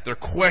Sabbath? They're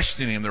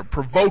questioning him. They're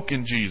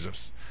provoking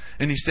Jesus.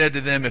 And he said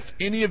to them, if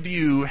any of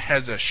you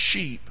has a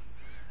sheep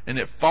and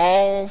it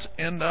falls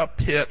in the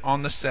pit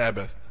on the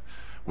Sabbath,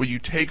 will you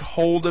take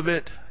hold of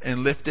it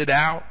and lift it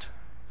out?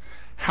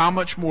 How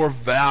much more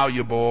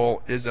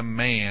valuable is a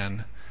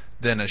man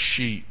than a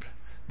sheep?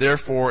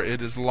 Therefore,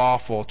 it is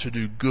lawful to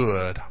do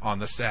good on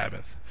the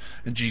Sabbath.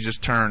 And Jesus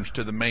turns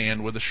to the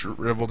man with a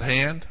shriveled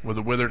hand, with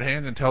a withered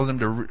hand, and tells him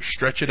to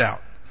stretch it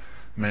out.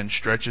 The man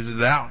stretches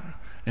it out,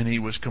 and he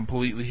was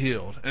completely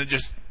healed. And it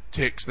just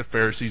ticks the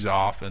Pharisees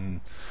off,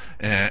 and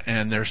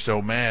they're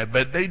so mad.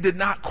 But they did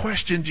not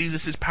question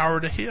Jesus' power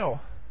to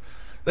heal.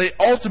 They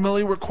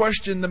ultimately were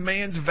questioning the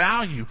man's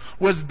value.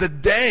 Was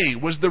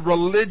the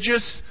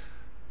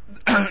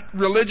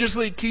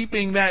religiously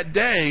keeping that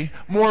day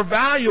more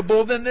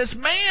valuable than this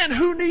man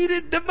who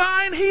needed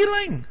divine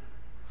healing?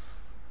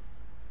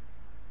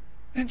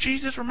 And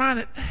Jesus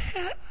reminded,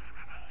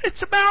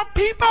 it's about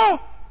people.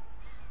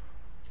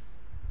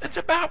 It's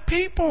about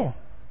people.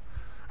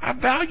 I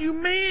value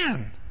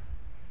man.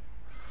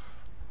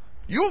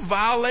 You'll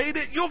violate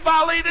it. You'll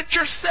violate it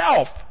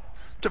yourself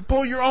to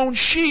pull your own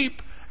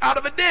sheep out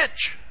of a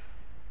ditch.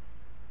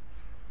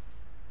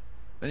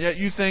 And yet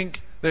you think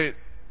that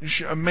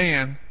a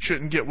man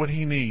shouldn't get what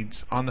he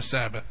needs on the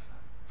Sabbath.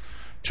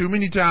 Too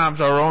many times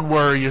our own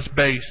worry is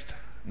based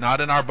not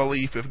in our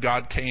belief if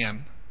God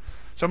can.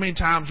 So many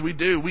times we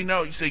do. We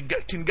know, you say,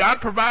 can God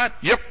provide?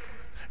 Yep.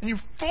 And you're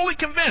fully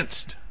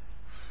convinced.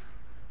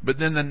 But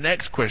then the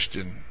next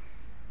question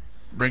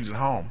brings it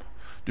home.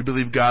 Do you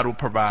believe God will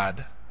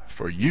provide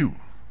for you?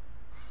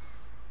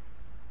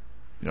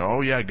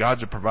 Oh yeah,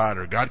 God's a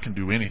provider. God can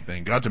do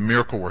anything. God's a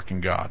miracle working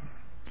God.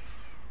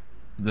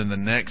 Then the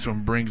next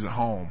one brings it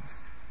home.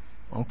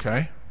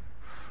 Okay.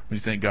 Do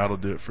you think God will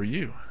do it for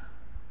you?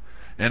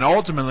 And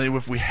ultimately,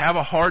 if we have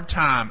a hard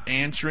time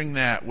answering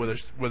that with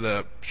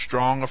a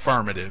strong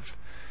affirmative,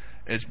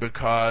 it's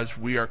because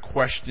we are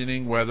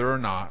questioning whether or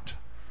not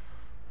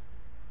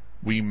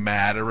we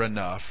matter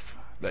enough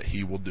that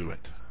He will do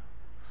it.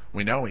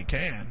 We know He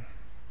can,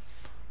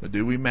 but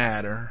do we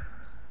matter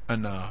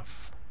enough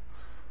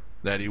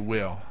that He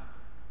will?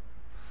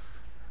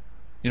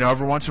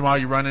 Every once in a while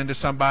you run into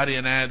somebody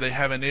and they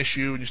have an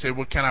issue and you say,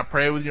 well, can I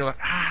pray with you? You're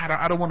like,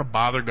 I don't want to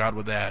bother God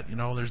with that.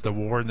 There's the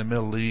war in the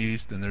Middle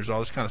East and there's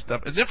all this kind of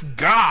stuff. As if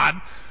God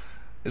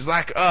is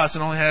like us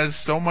and only has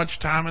so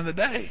much time in the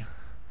day.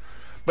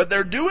 But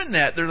they're doing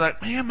that. They're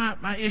like, man,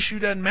 my issue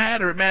doesn't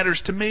matter. It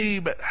matters to me,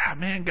 but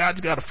man,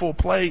 God's got a full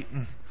plate.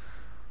 And,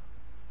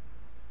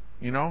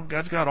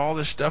 God's got all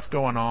this stuff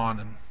going on.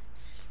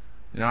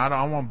 And, I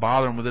don't want to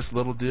bother Him with this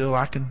little deal.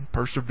 I can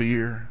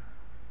persevere.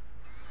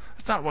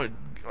 That's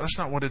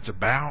not what it's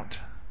about.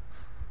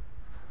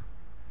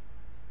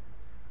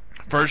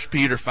 1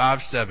 Peter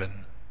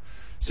 5:7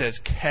 says,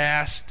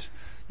 cast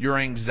your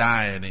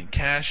anxiety,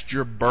 cast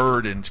your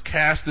burdens,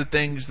 cast the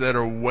things that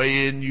are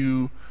weighing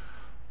you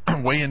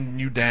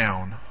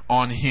down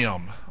on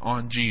Him,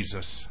 on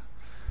Jesus,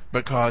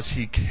 because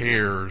He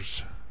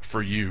cares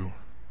for you.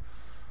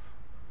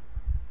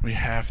 We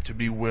have to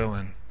be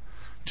willing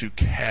to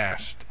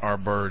cast our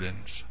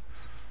burdens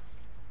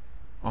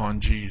on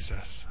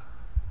Jesus.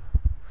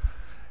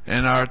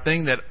 And our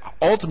thing that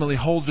ultimately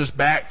holds us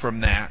back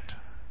from that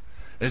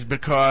is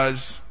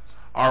because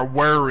our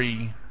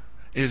worry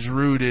is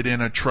rooted in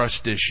a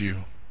trust issue.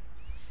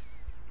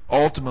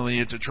 Ultimately,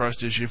 it's a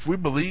trust issue. If we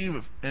believe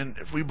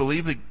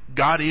that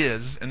God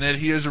is and that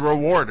He is a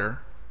rewarder,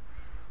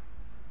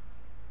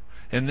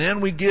 and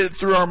then we get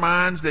through our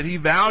minds that He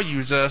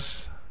values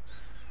us,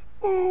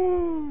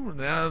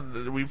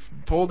 now we've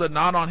pulled a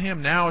knot on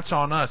Him. Now it's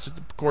on us.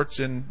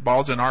 The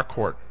ball's in our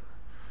court.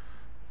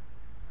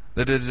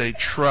 That it is a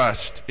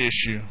trust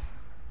issue.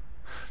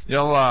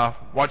 You'll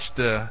watch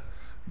the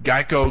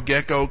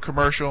Gecko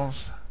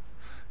commercials.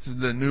 This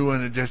is the new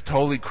one. It just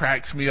totally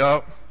cracks me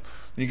up.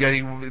 The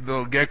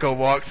little gecko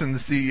walks in the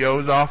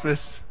CEO's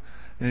office,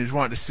 and he's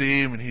wanting to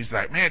see him, and he's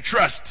like, "Man,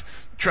 trust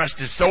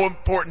is so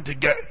important to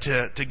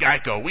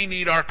Geico. We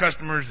need our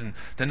customers and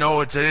to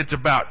know it's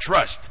about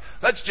trust.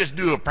 Let's just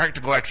do a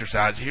practical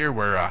exercise here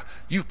where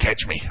you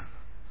catch me."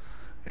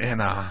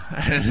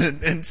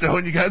 And so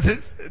you got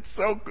this, it's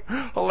so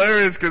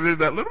hilarious because there's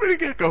that little bitty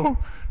gecko,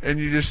 and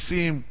you just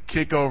see him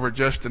kick over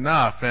just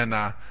enough, and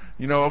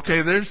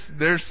okay,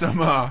 there's some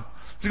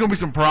there's gonna be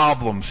some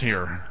problems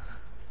here,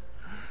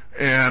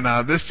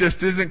 and this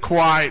just isn't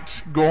quite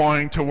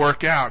going to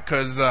work out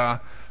because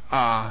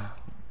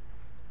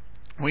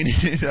we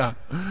need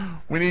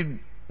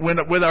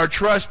with our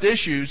trust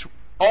issues.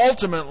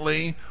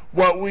 Ultimately,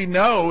 what we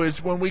know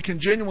is when we can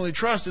genuinely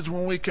trust is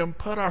when we can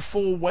put our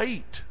full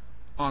weight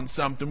on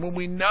something, when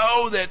we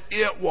know that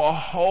it will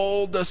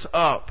hold us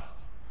up.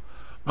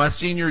 My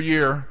senior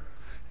year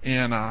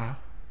in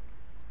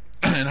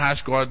high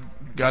school, I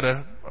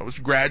was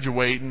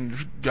graduating,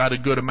 got a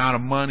good amount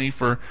of money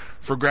for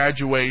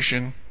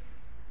graduation,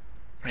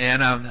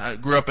 and I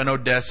grew up in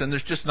Odessa, and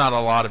there's just not a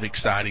lot of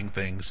exciting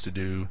things to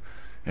do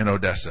in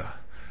Odessa,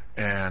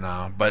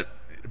 and but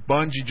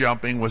bungee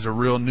jumping was a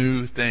real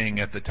new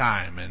thing at the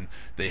time, and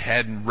they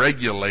hadn't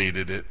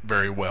regulated it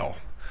very well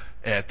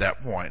at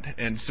that point.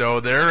 And so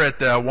there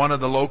at one of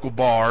the local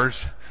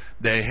bars,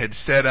 they had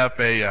set up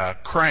a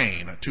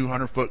crane, a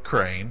 200-foot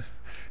crane,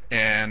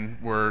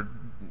 and were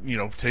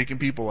taking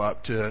people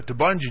up to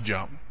bungee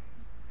jump.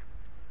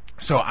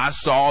 So I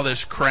saw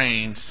this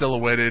crane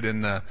silhouetted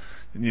in the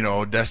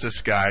Odessa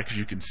sky, because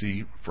you can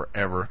see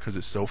forever because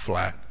it's so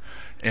flat,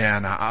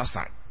 and I was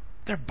like,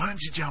 they're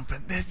bungee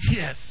jumping.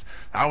 Yes.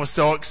 I was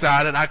so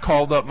excited. I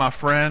called up my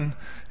friend,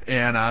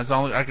 and I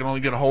could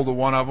only get a hold of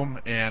one of them,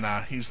 and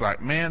he's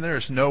like, man,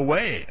 there's no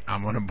way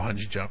I'm going to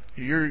bungee jump.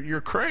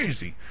 You're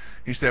crazy.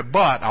 He said,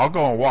 but I'll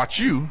go and watch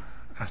you.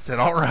 I said,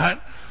 all right.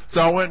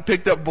 So I went and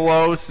picked up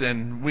Belos,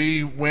 and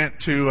we went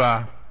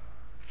to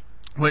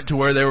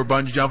where they were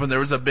bungee jumping. There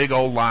was a big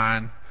old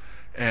line,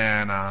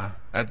 and I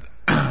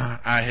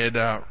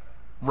had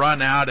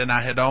run out, and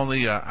I'd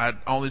only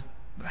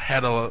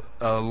had a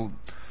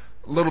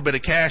little bit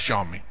of cash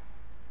on me,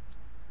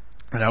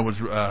 and I was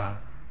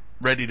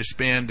ready to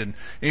spend. And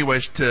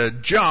anyways, to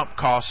jump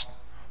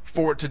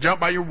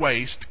by your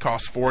waist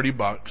costs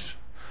 $40,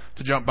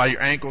 to jump by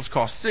your ankles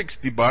costs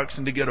 $60,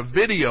 and to get a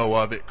video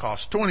of it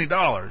costs $20.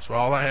 Well,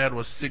 all I had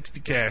was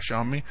 $60 cash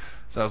on me,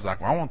 so I was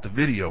like, well, I want the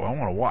video. I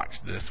want to watch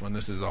this when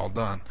this is all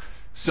done.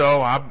 So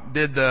I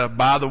did the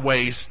by the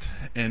waist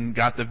and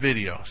got the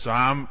video. So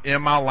I'm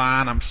in my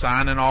line. I'm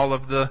signing all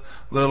of the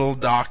little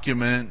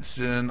documents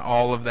and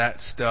all of that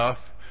stuff.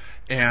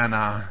 And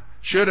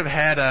should have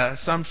had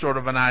some sort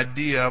of an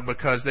idea,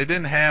 because they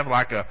didn't have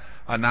like a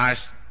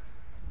nice,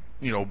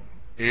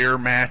 air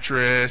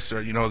mattress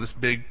or, this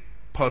big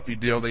puffy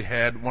deal. They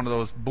had one of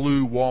those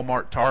blue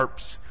Walmart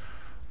tarps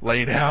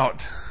laid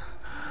out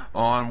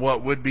on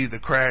what would be the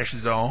crash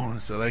zone,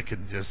 so they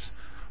could just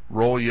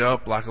roll you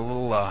up like a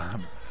little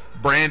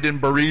Brandon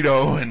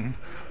burrito and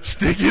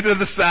stick you to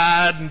the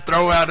side and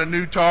throw out a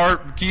new tarp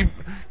and keep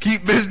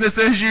business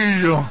as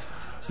usual.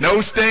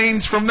 No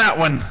stains from that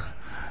one.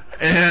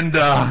 And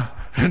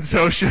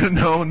so should have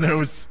known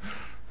this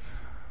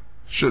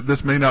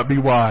may not be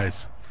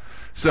wise.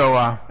 So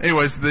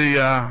anyways,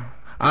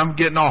 I'm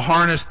getting all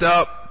harnessed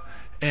up,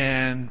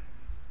 and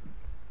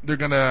they're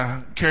going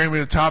to carry me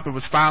to the top. It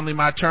was finally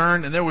my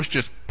turn, and there was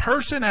just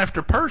person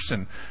after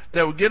person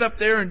that would get up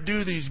there and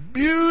do these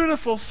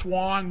beautiful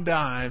swan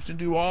dives and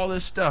do all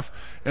this stuff,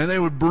 and they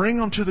would bring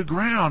them to the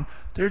ground.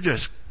 They're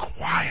just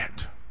quiet.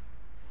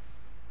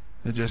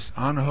 They just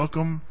unhook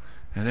them,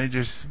 and they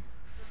just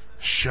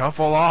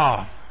shuffle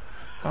off.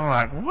 I'm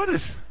like, what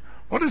is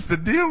the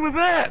deal with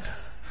that?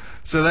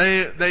 So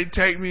they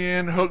take me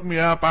in, hook me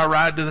up. I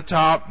ride to the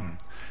top,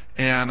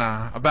 and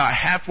about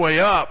halfway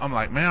up, I'm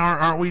like, man,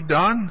 aren't we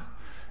done?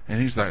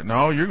 And he's like,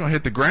 no, you're going to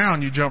hit the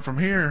ground. You jump from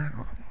here.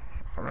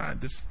 All right,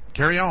 just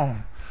carry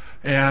on.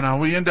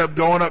 And we end up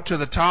going up to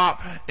the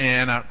top,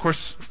 and of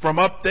course, from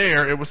up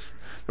there, there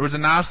was a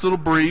nice little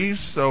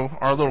breeze. So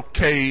our little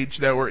cage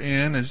that we're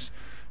in is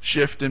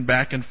shifting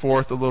back and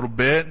forth a little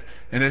bit,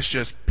 and it's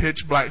just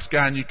pitch black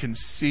sky, and you can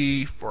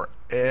see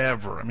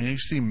forever. I mean, you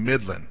see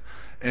Midland,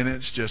 and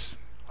it's just,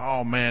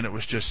 oh man, it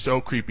was just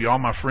so creepy. All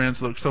my friends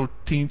look so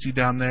teensy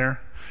down there,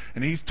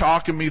 and he's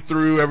talking me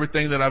through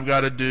everything that I've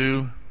got to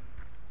do,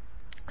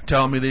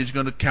 telling me that he's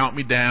going to count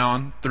me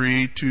down,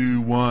 3,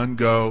 2, 1,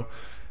 go,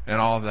 and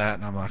all of that.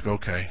 And I'm like,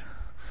 okay.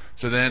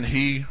 So then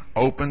he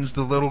opens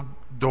the little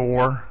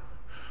door,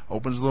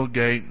 opens the little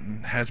gate,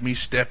 and has me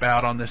step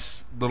out on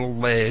this little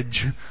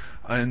ledge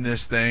in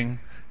this thing,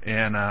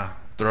 and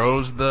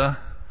throws the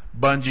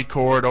bungee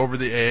cord over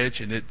the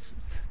edge, and it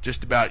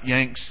just about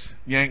yanks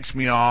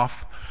me off.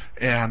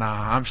 And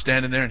I'm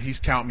standing there, and he's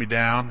counting me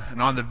down.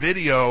 And on the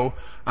video,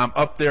 I'm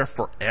up there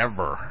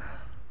forever.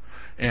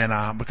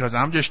 And because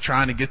I'm just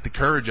trying to get the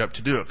courage up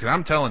to do it. Because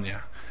I'm telling you,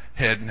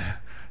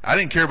 I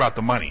didn't care about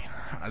the money.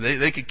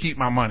 They could keep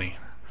my money.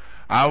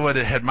 I would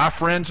have, had my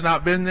friends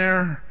not been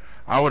there,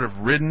 I would have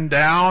ridden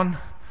down,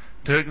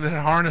 took the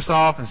harness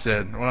off, and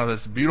said, well,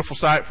 that's a beautiful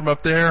sight from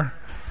up there,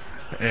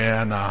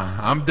 and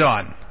I'm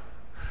done.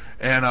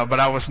 And but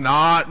I was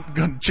not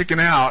going to chicken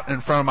out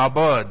in front of my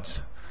buds.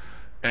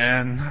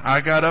 And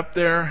I got up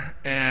there,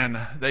 and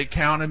they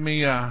counted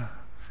me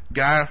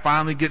guy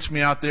finally gets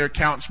me out there,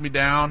 counts me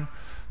down.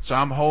 So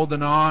I'm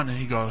holding on, and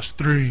he goes,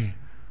 3,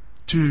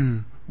 2,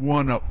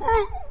 1, up.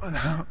 And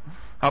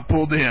I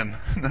pulled in.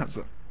 And I was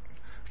like,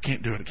 I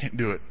can't do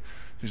it.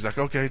 He's like,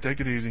 okay, take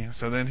it easy.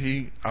 So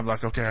then I'm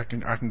like, okay, I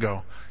can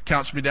go.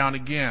 Counts me down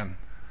again.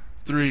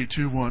 3,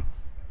 2, 1.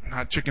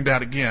 I chickened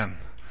out again.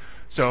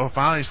 So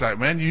finally he's like,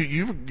 man,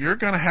 you're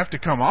going to have to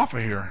come off of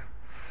here.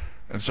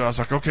 And so I was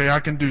like, okay, I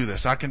can do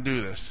this.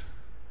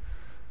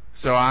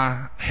 So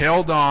I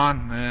held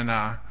on, and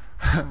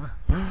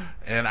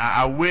and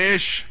I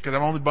wish, because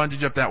I've only bungee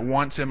jumped that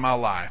once in my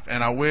life,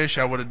 and I wish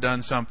I would have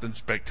done something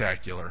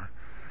spectacular,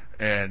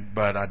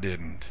 but I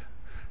didn't.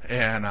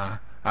 And I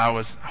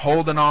was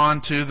holding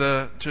on to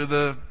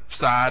the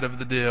side of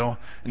the deal,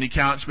 and he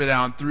counts me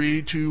down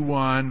 3, 2,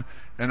 1,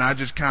 and I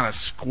just kind of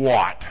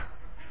squat.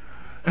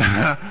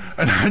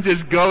 And I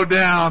just go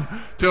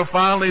down till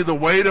finally the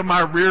weight of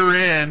my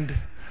rear end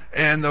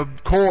and the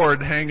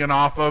cord hanging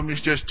off of me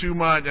is just too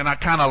much, and I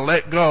kind of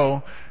let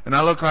go, and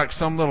I look like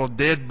some little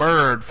dead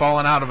bird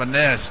falling out of a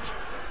nest,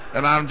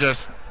 and I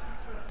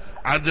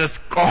just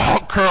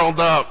all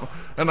curled up,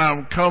 and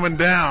I'm coming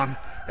down,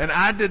 and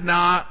I did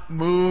not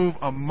move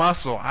a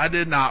muscle. I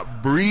did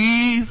not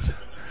breathe.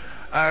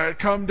 I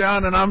come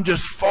down, and I'm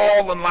just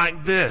falling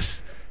like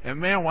this. And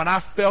man, when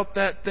I felt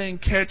that thing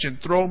catch and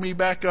throw me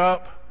back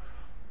up,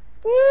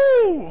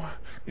 woo!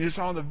 You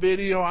saw on the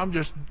video, I'm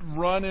just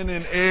running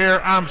in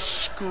air. I'm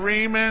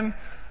screaming.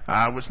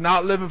 I was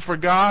not living for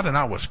God, and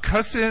I was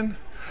cussing,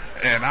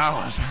 and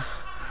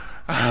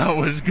I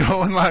was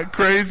going like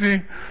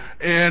crazy.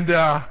 And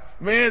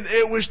man,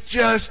 it was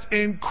just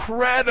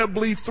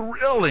incredibly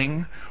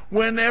thrilling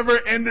whenever,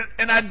 and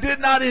I did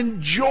not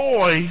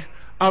enjoy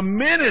a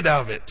minute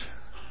of it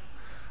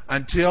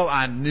until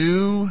I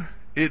knew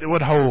it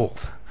would hold.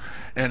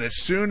 And as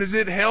soon as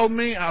it held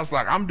me, I was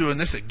like, I'm doing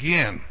this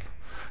again.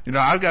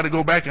 I've got to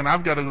go back and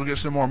I've got to go get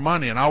some more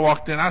money. And I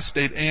walked in, I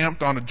stayed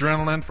amped on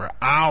adrenaline for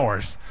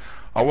hours.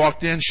 I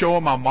walked in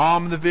showing my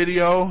mom the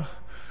video,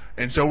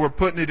 and so we're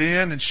putting it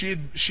in, and she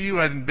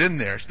hadn't been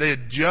there. They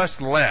had just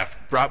left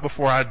right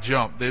before I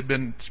jumped. They'd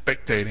been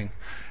spectating.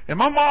 And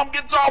my mom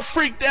gets all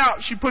freaked out.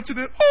 She puts it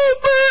in,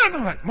 oh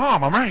man! I'm like,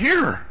 Mom, I'm right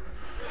here.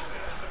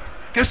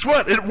 Guess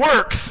what? It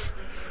works.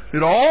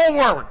 It all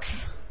works.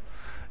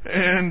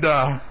 And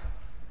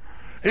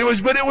it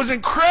was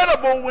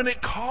incredible when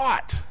it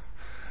caught.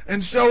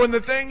 And so, and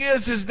the thing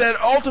is that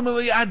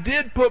ultimately I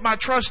did put my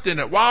trust in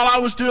it while I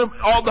was doing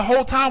the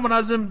whole time when I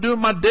was doing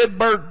my dead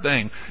bird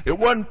thing. It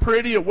wasn't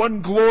pretty, it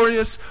wasn't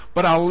glorious,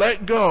 but I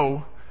let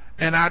go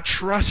and I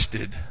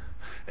trusted,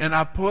 and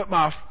I put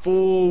my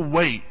full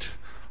weight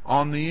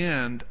on the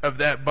end of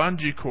that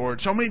bungee cord.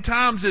 So many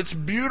times it's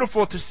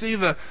beautiful to see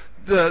the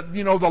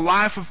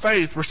life of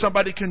faith where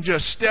somebody can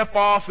just step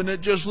off and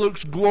it just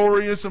looks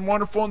glorious and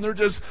wonderful, and they're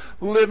just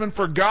living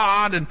for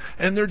God,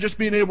 and they're just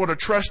being able to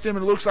trust Him,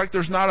 and it looks like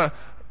there's not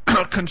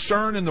a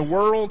concern in the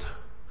world.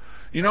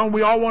 We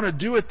all want to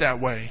do it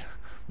that way.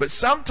 But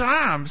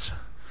sometimes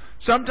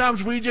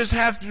we just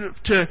have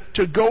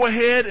to go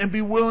ahead and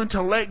be willing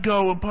to let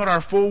go and put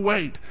our full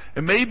weight.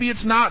 And maybe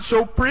it's not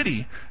so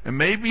pretty. And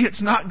maybe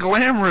it's not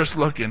glamorous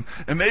looking.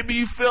 And maybe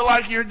you feel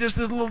like you're just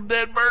this little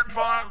dead bird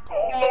falling.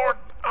 Oh, Lord,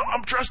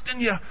 I'm trusting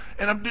you.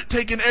 And I'm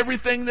taking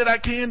everything that I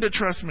can to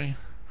trust me.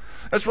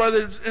 That's why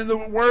in the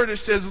Word it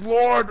says,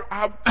 Lord,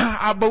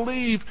 I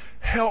believe,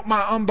 help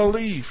my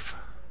unbelief.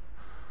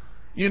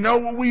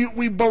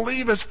 We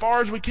believe as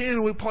far as we can,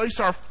 and we place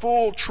our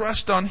full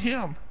trust on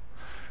Him.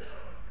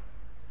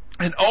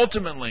 And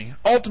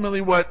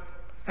ultimately what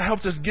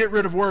helps us get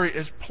rid of worry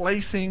is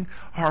placing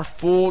our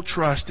full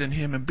trust in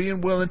Him and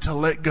being willing to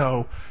let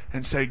go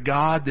and say,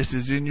 God, this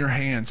is in your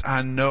hands.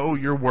 I know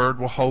your word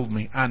will hold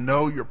me. I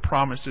know your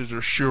promises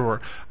are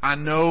sure. I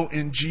know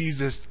in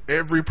Jesus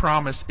every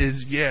promise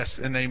is yes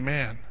and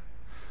amen.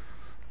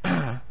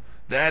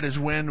 That is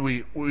when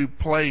we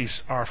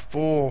place our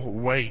full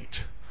weight,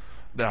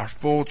 our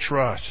full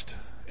trust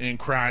in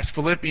Christ.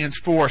 Philippians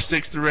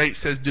 4:6-8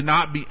 says, do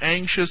not be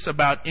anxious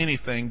about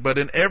anything, but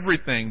in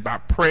everything, by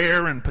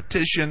prayer and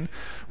petition,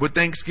 with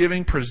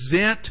thanksgiving,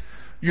 present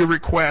your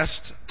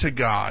requests to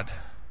God.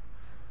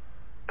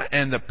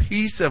 And the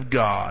peace of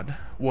God,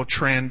 which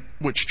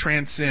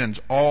transcends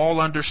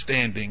all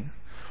understanding,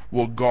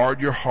 will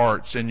guard your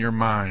hearts and your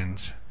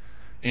minds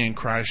in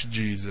Christ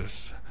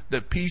Jesus.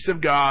 The peace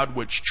of God,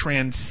 which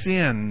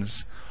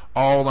transcends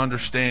all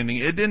understanding.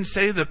 It didn't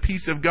say the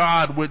peace of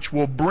God which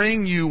will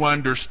bring you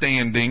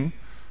understanding.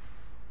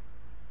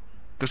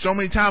 Because so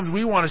many times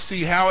we want to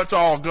see how it's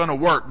all going to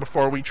work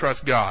before we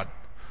trust God.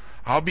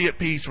 I'll be at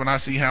peace when I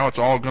see how it's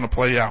all going to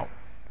play out.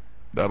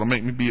 That'll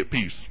make me be at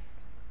peace.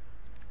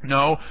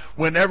 No,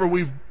 whenever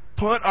we've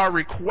put our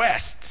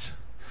requests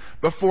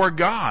before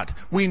God,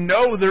 we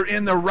know they're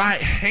in the right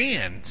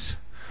hands.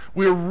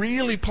 We're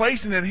really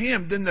placing it in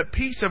Him. Then the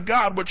peace of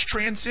God, which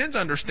transcends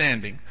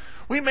understanding.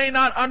 We may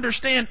not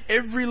understand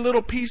every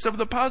little piece of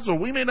the puzzle.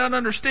 We may not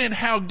understand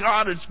how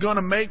God is going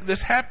to make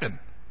this happen.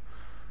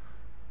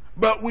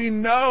 But we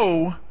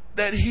know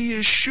that He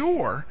is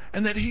sure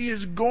and that He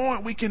is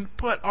going, we can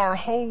put our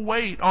whole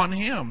weight on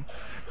Him.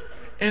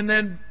 And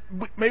then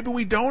maybe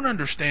we don't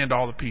understand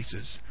all the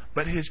pieces,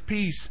 but His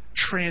peace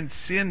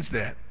transcends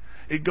that.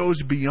 It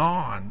goes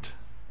beyond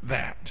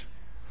that.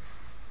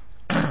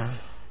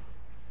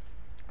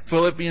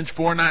 Philippians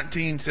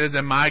 4:19 says,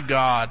 "And my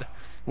God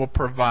will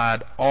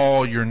provide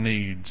all your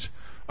needs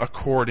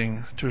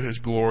according to His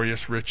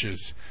glorious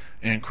riches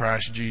in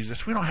Christ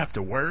Jesus." We don't have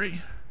to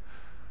worry.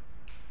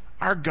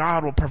 Our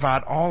God will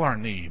provide all our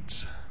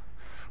needs.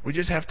 We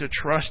just have to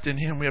trust in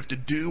Him. We have to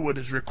do what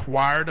is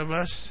required of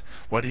us,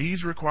 what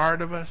He's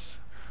required of us.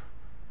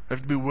 We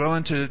have to be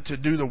willing to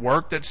do the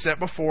work that's set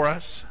before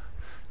us,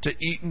 to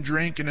eat and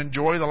drink and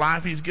enjoy the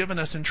life He's given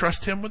us, and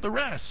trust Him with the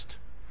rest.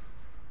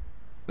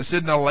 This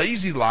isn't a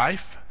lazy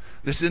life.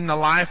 This isn't a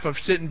life of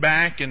sitting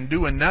back and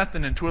doing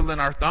nothing and twiddling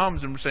our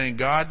thumbs and saying,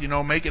 "God,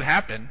 make it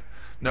happen."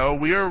 No,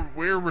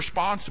 we're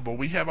responsible.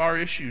 We have our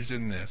issues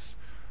in this.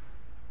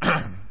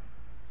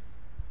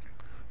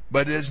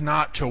 But it is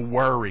not to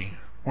worry.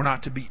 We're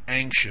not to be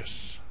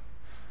anxious.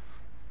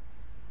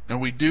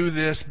 And we do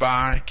this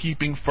by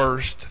keeping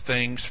first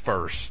things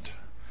first.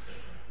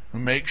 We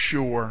make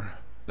sure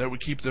that we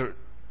keep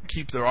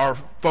our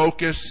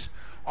focus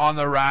on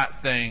the right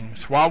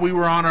things. While we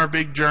were on our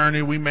big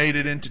journey, we made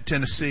it into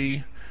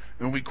Tennessee,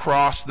 and we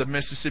crossed the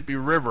Mississippi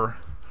River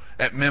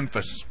at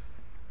Memphis.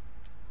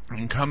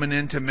 And coming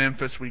into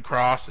Memphis, we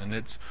crossed, and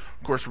it's,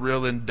 of course,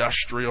 real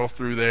industrial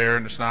through there,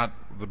 and it's not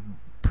the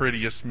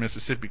prettiest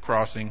Mississippi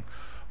crossing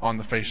on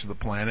the face of the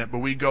planet, but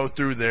we go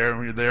through there, and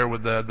we're there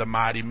with the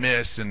mighty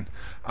Miss, and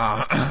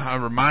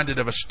I'm reminded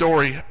of a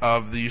story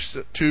of these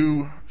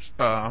two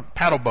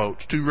paddle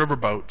boats, two river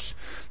boats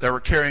that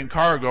were carrying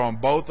cargo, and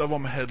both of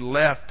them had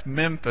left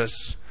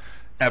Memphis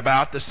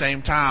about the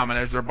same time. And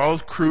as they're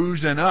both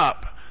cruising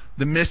up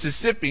the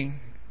Mississippi,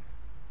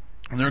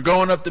 and they're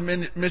going up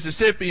the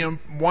Mississippi, and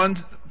one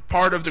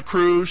part of the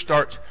crew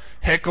starts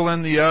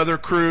heckling the other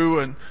crew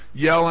and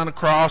yelling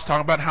across,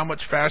 talking about how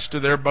much faster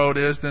their boat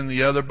is than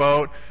the other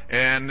boat.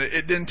 And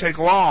it didn't take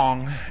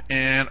long,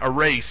 and a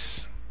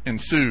race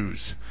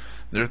ensues.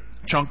 They're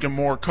chunking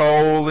more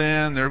coal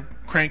in, they're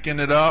cranking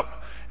it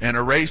up, and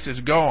a race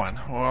is going.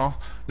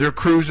 Well, they're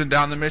cruising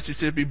down the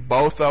Mississippi,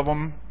 both of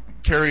them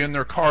carrying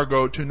their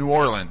cargo to New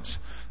Orleans.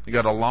 They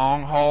got a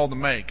long haul to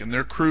make, and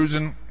they're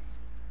cruising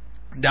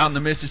down the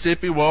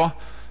Mississippi. Well,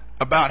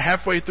 about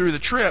halfway through the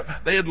trip,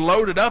 they had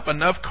loaded up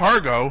enough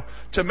cargo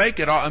to make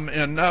it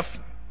enough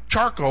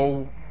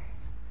coal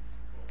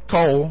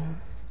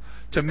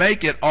to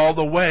make it all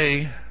the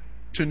way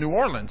to New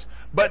Orleans,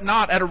 but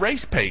not at a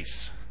race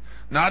pace,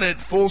 not at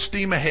full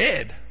steam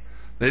ahead.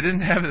 They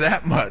didn't have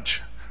that much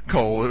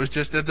coal. It was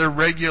just at their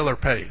regular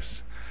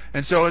pace.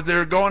 And so as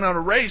they're going on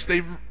a race,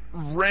 they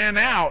ran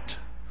out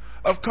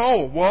of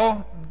coal.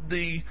 Well,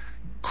 the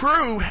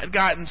crew had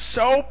gotten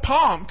so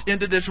pumped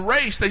into this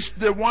race,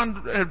 the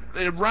one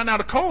had run out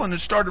of coal and had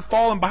started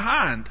falling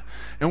behind.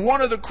 And one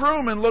of the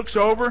crewmen looks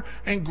over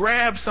and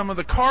grabs some of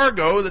the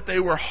cargo that they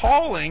were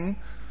hauling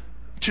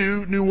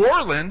to New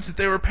Orleans, that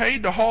they were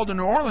paid to haul to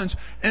New Orleans,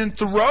 and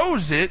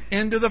throws it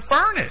into the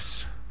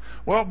furnace.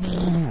 Well,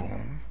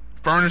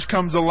 furnace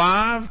comes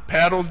alive,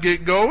 paddles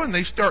get going,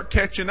 they start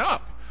catching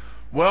up.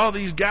 Well,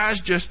 these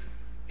guys, just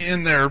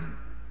in their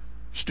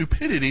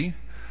stupidity,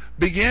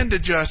 began to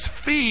just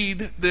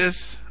feed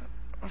this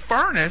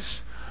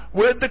furnace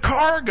with the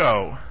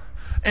cargo.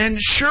 And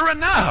sure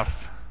enough,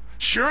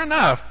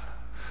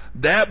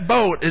 that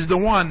boat is the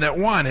one that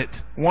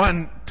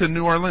won to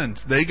New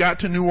Orleans. They got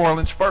to New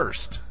Orleans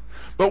first.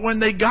 But when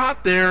they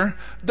got there,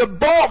 the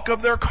bulk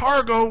of their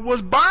cargo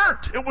was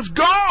burnt. It was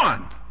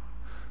gone.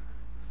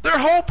 Their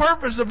whole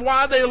purpose of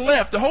why they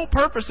left, the whole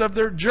purpose of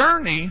their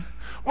journey,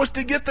 was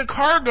to get the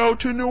cargo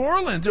to New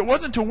Orleans. It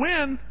wasn't to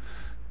win.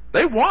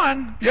 They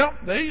won. Yep,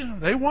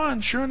 they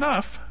won, sure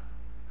enough.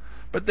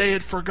 But they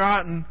had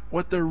forgotten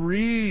what the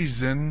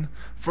reason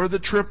for the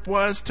trip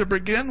was to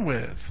begin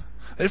with.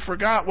 They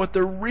forgot what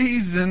the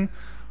reason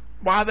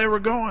why they were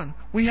going.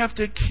 We have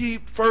to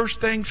keep first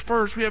things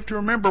first. We have to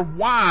remember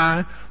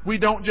why we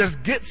don't just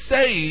get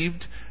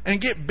saved and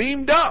get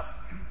beamed up.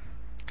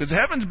 Because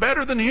heaven's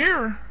better than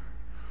here.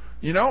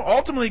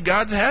 Ultimately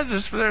God has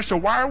us for there, so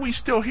why are we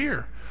still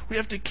here? We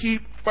have to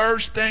keep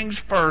first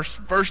things first.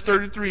 Verse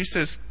 33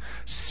 says,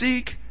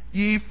 "Seek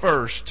ye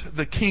first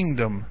the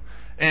kingdom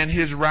and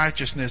His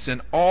righteousness,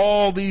 and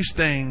all these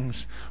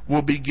things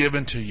will be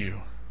given to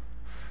you."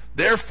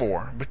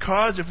 Therefore,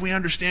 because if we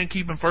understand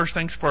keeping first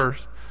things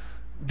first,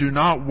 do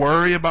not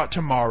worry about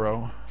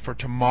tomorrow, for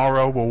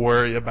tomorrow will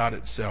worry about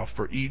itself,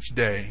 for each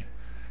day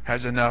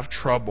has enough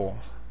trouble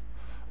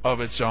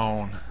of its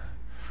own.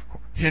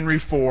 Henry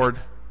Ford,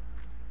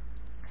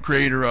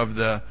 creator of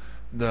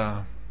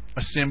the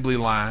assembly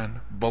line,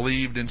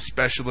 believed in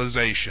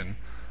specialization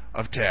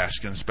of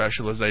task and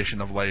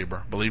specialization of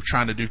labor. Believed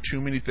trying to do too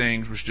many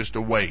things was just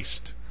a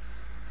waste.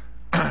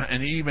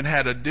 And he even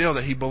had a deal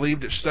that he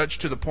believed it such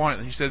to the point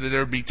that he said that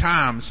there would be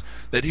times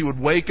that he would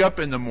wake up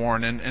in the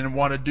morning and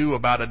want to do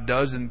about a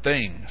dozen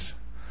things.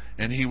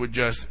 And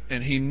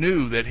he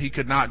knew that he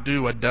could not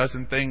do a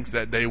dozen things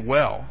that day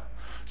well.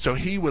 So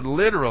he would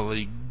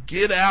literally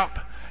get up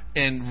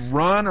and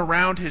run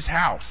around his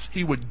house.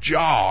 He would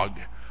jog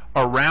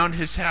around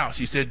his house.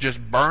 He said, just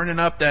burning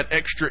up that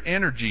extra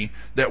energy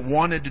that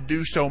wanted to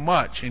do so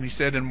much. And he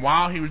said, and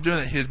while he was doing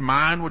it, his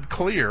mind would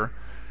clear,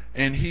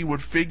 and he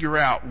would figure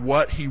out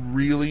what he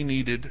really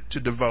needed to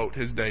devote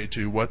his day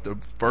to, what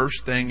the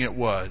first thing it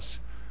was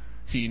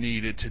he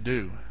needed to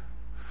do.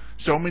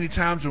 So many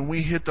times when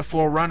we hit the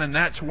floor running,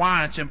 that's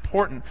why it's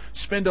important.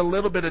 Spend a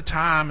little bit of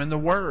time in the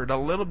Word, a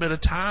little bit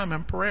of time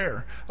in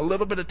prayer, a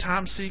little bit of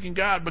time seeking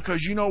God,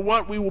 because you know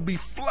what? We will be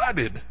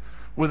flooded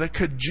with a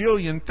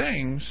cajillion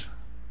things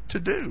to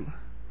do.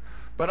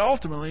 But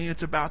ultimately,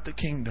 it's about the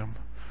kingdom.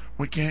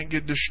 We can't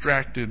get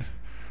distracted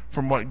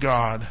from what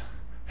God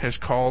has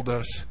called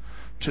us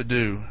to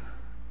do.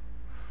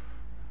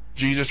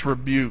 Jesus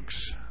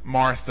rebukes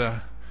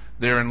Martha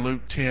there in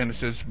Luke 10. It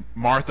says,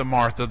 Martha,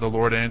 Martha, the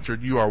Lord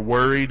answered, you are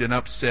worried and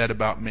upset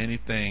about many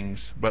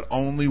things, but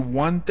only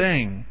one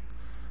thing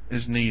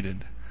is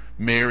needed.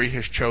 Mary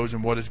has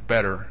chosen what is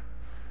better,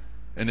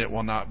 and it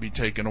will not be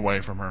taken away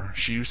from her.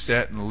 She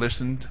sat and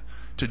listened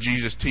to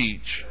Jesus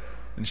teach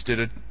instead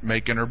of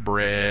making her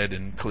bread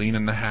and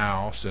cleaning the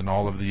house and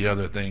all of the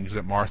other things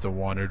that Martha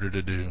wanted her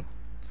to do.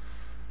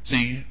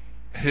 See,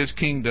 His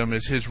kingdom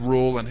is His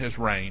rule and His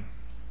reign.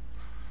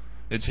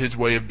 It's His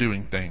way of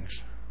doing things.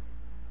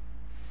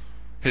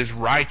 His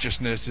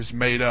righteousness is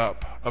made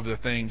up of the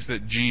things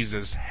that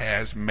Jesus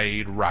has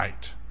made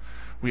right.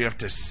 We have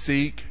to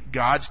seek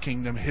God's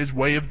kingdom, His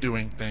way of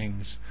doing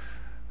things,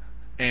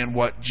 and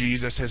what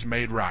Jesus has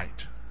made right.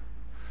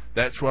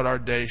 That's what our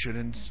day should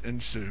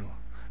ensue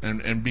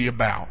and be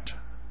about.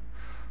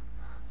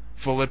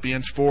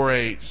 Philippians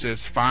 4:8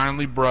 says,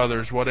 finally,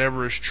 brothers,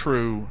 whatever is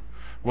true,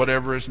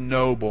 whatever is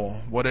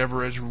noble,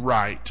 whatever is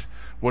right,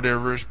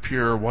 whatever is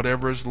pure,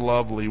 whatever is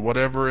lovely,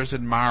 whatever is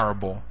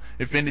admirable,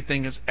 if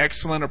anything is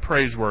excellent or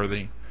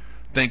praiseworthy,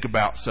 think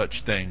about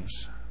such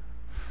things.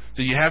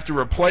 So you have to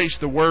replace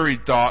the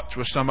worried thoughts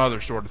with some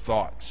other sort of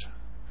thoughts.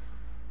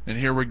 And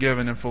here we're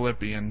given in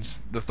Philippians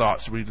the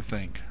thoughts we to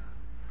think.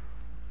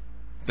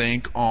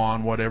 Think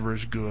on whatever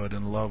is good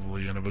and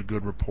lovely and of a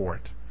good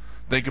report.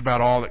 Think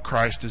about all that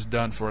Christ has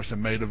done for us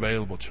and made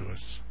available to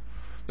us.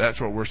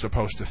 That's what we're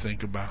supposed to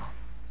think about.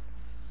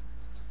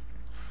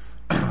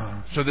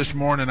 So this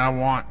morning I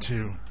want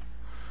to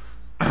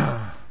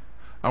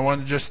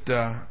just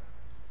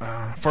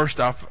first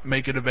off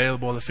make it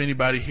available if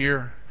anybody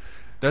here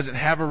doesn't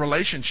have a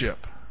relationship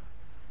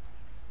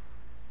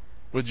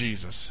with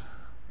Jesus,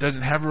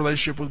 doesn't have a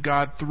relationship with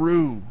God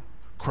through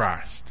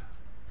Christ,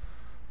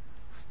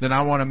 then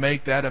I want to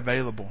make that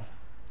available.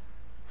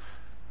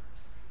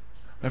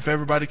 If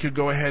everybody could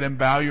go ahead and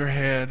bow your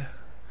head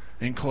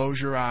and close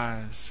your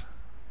eyes.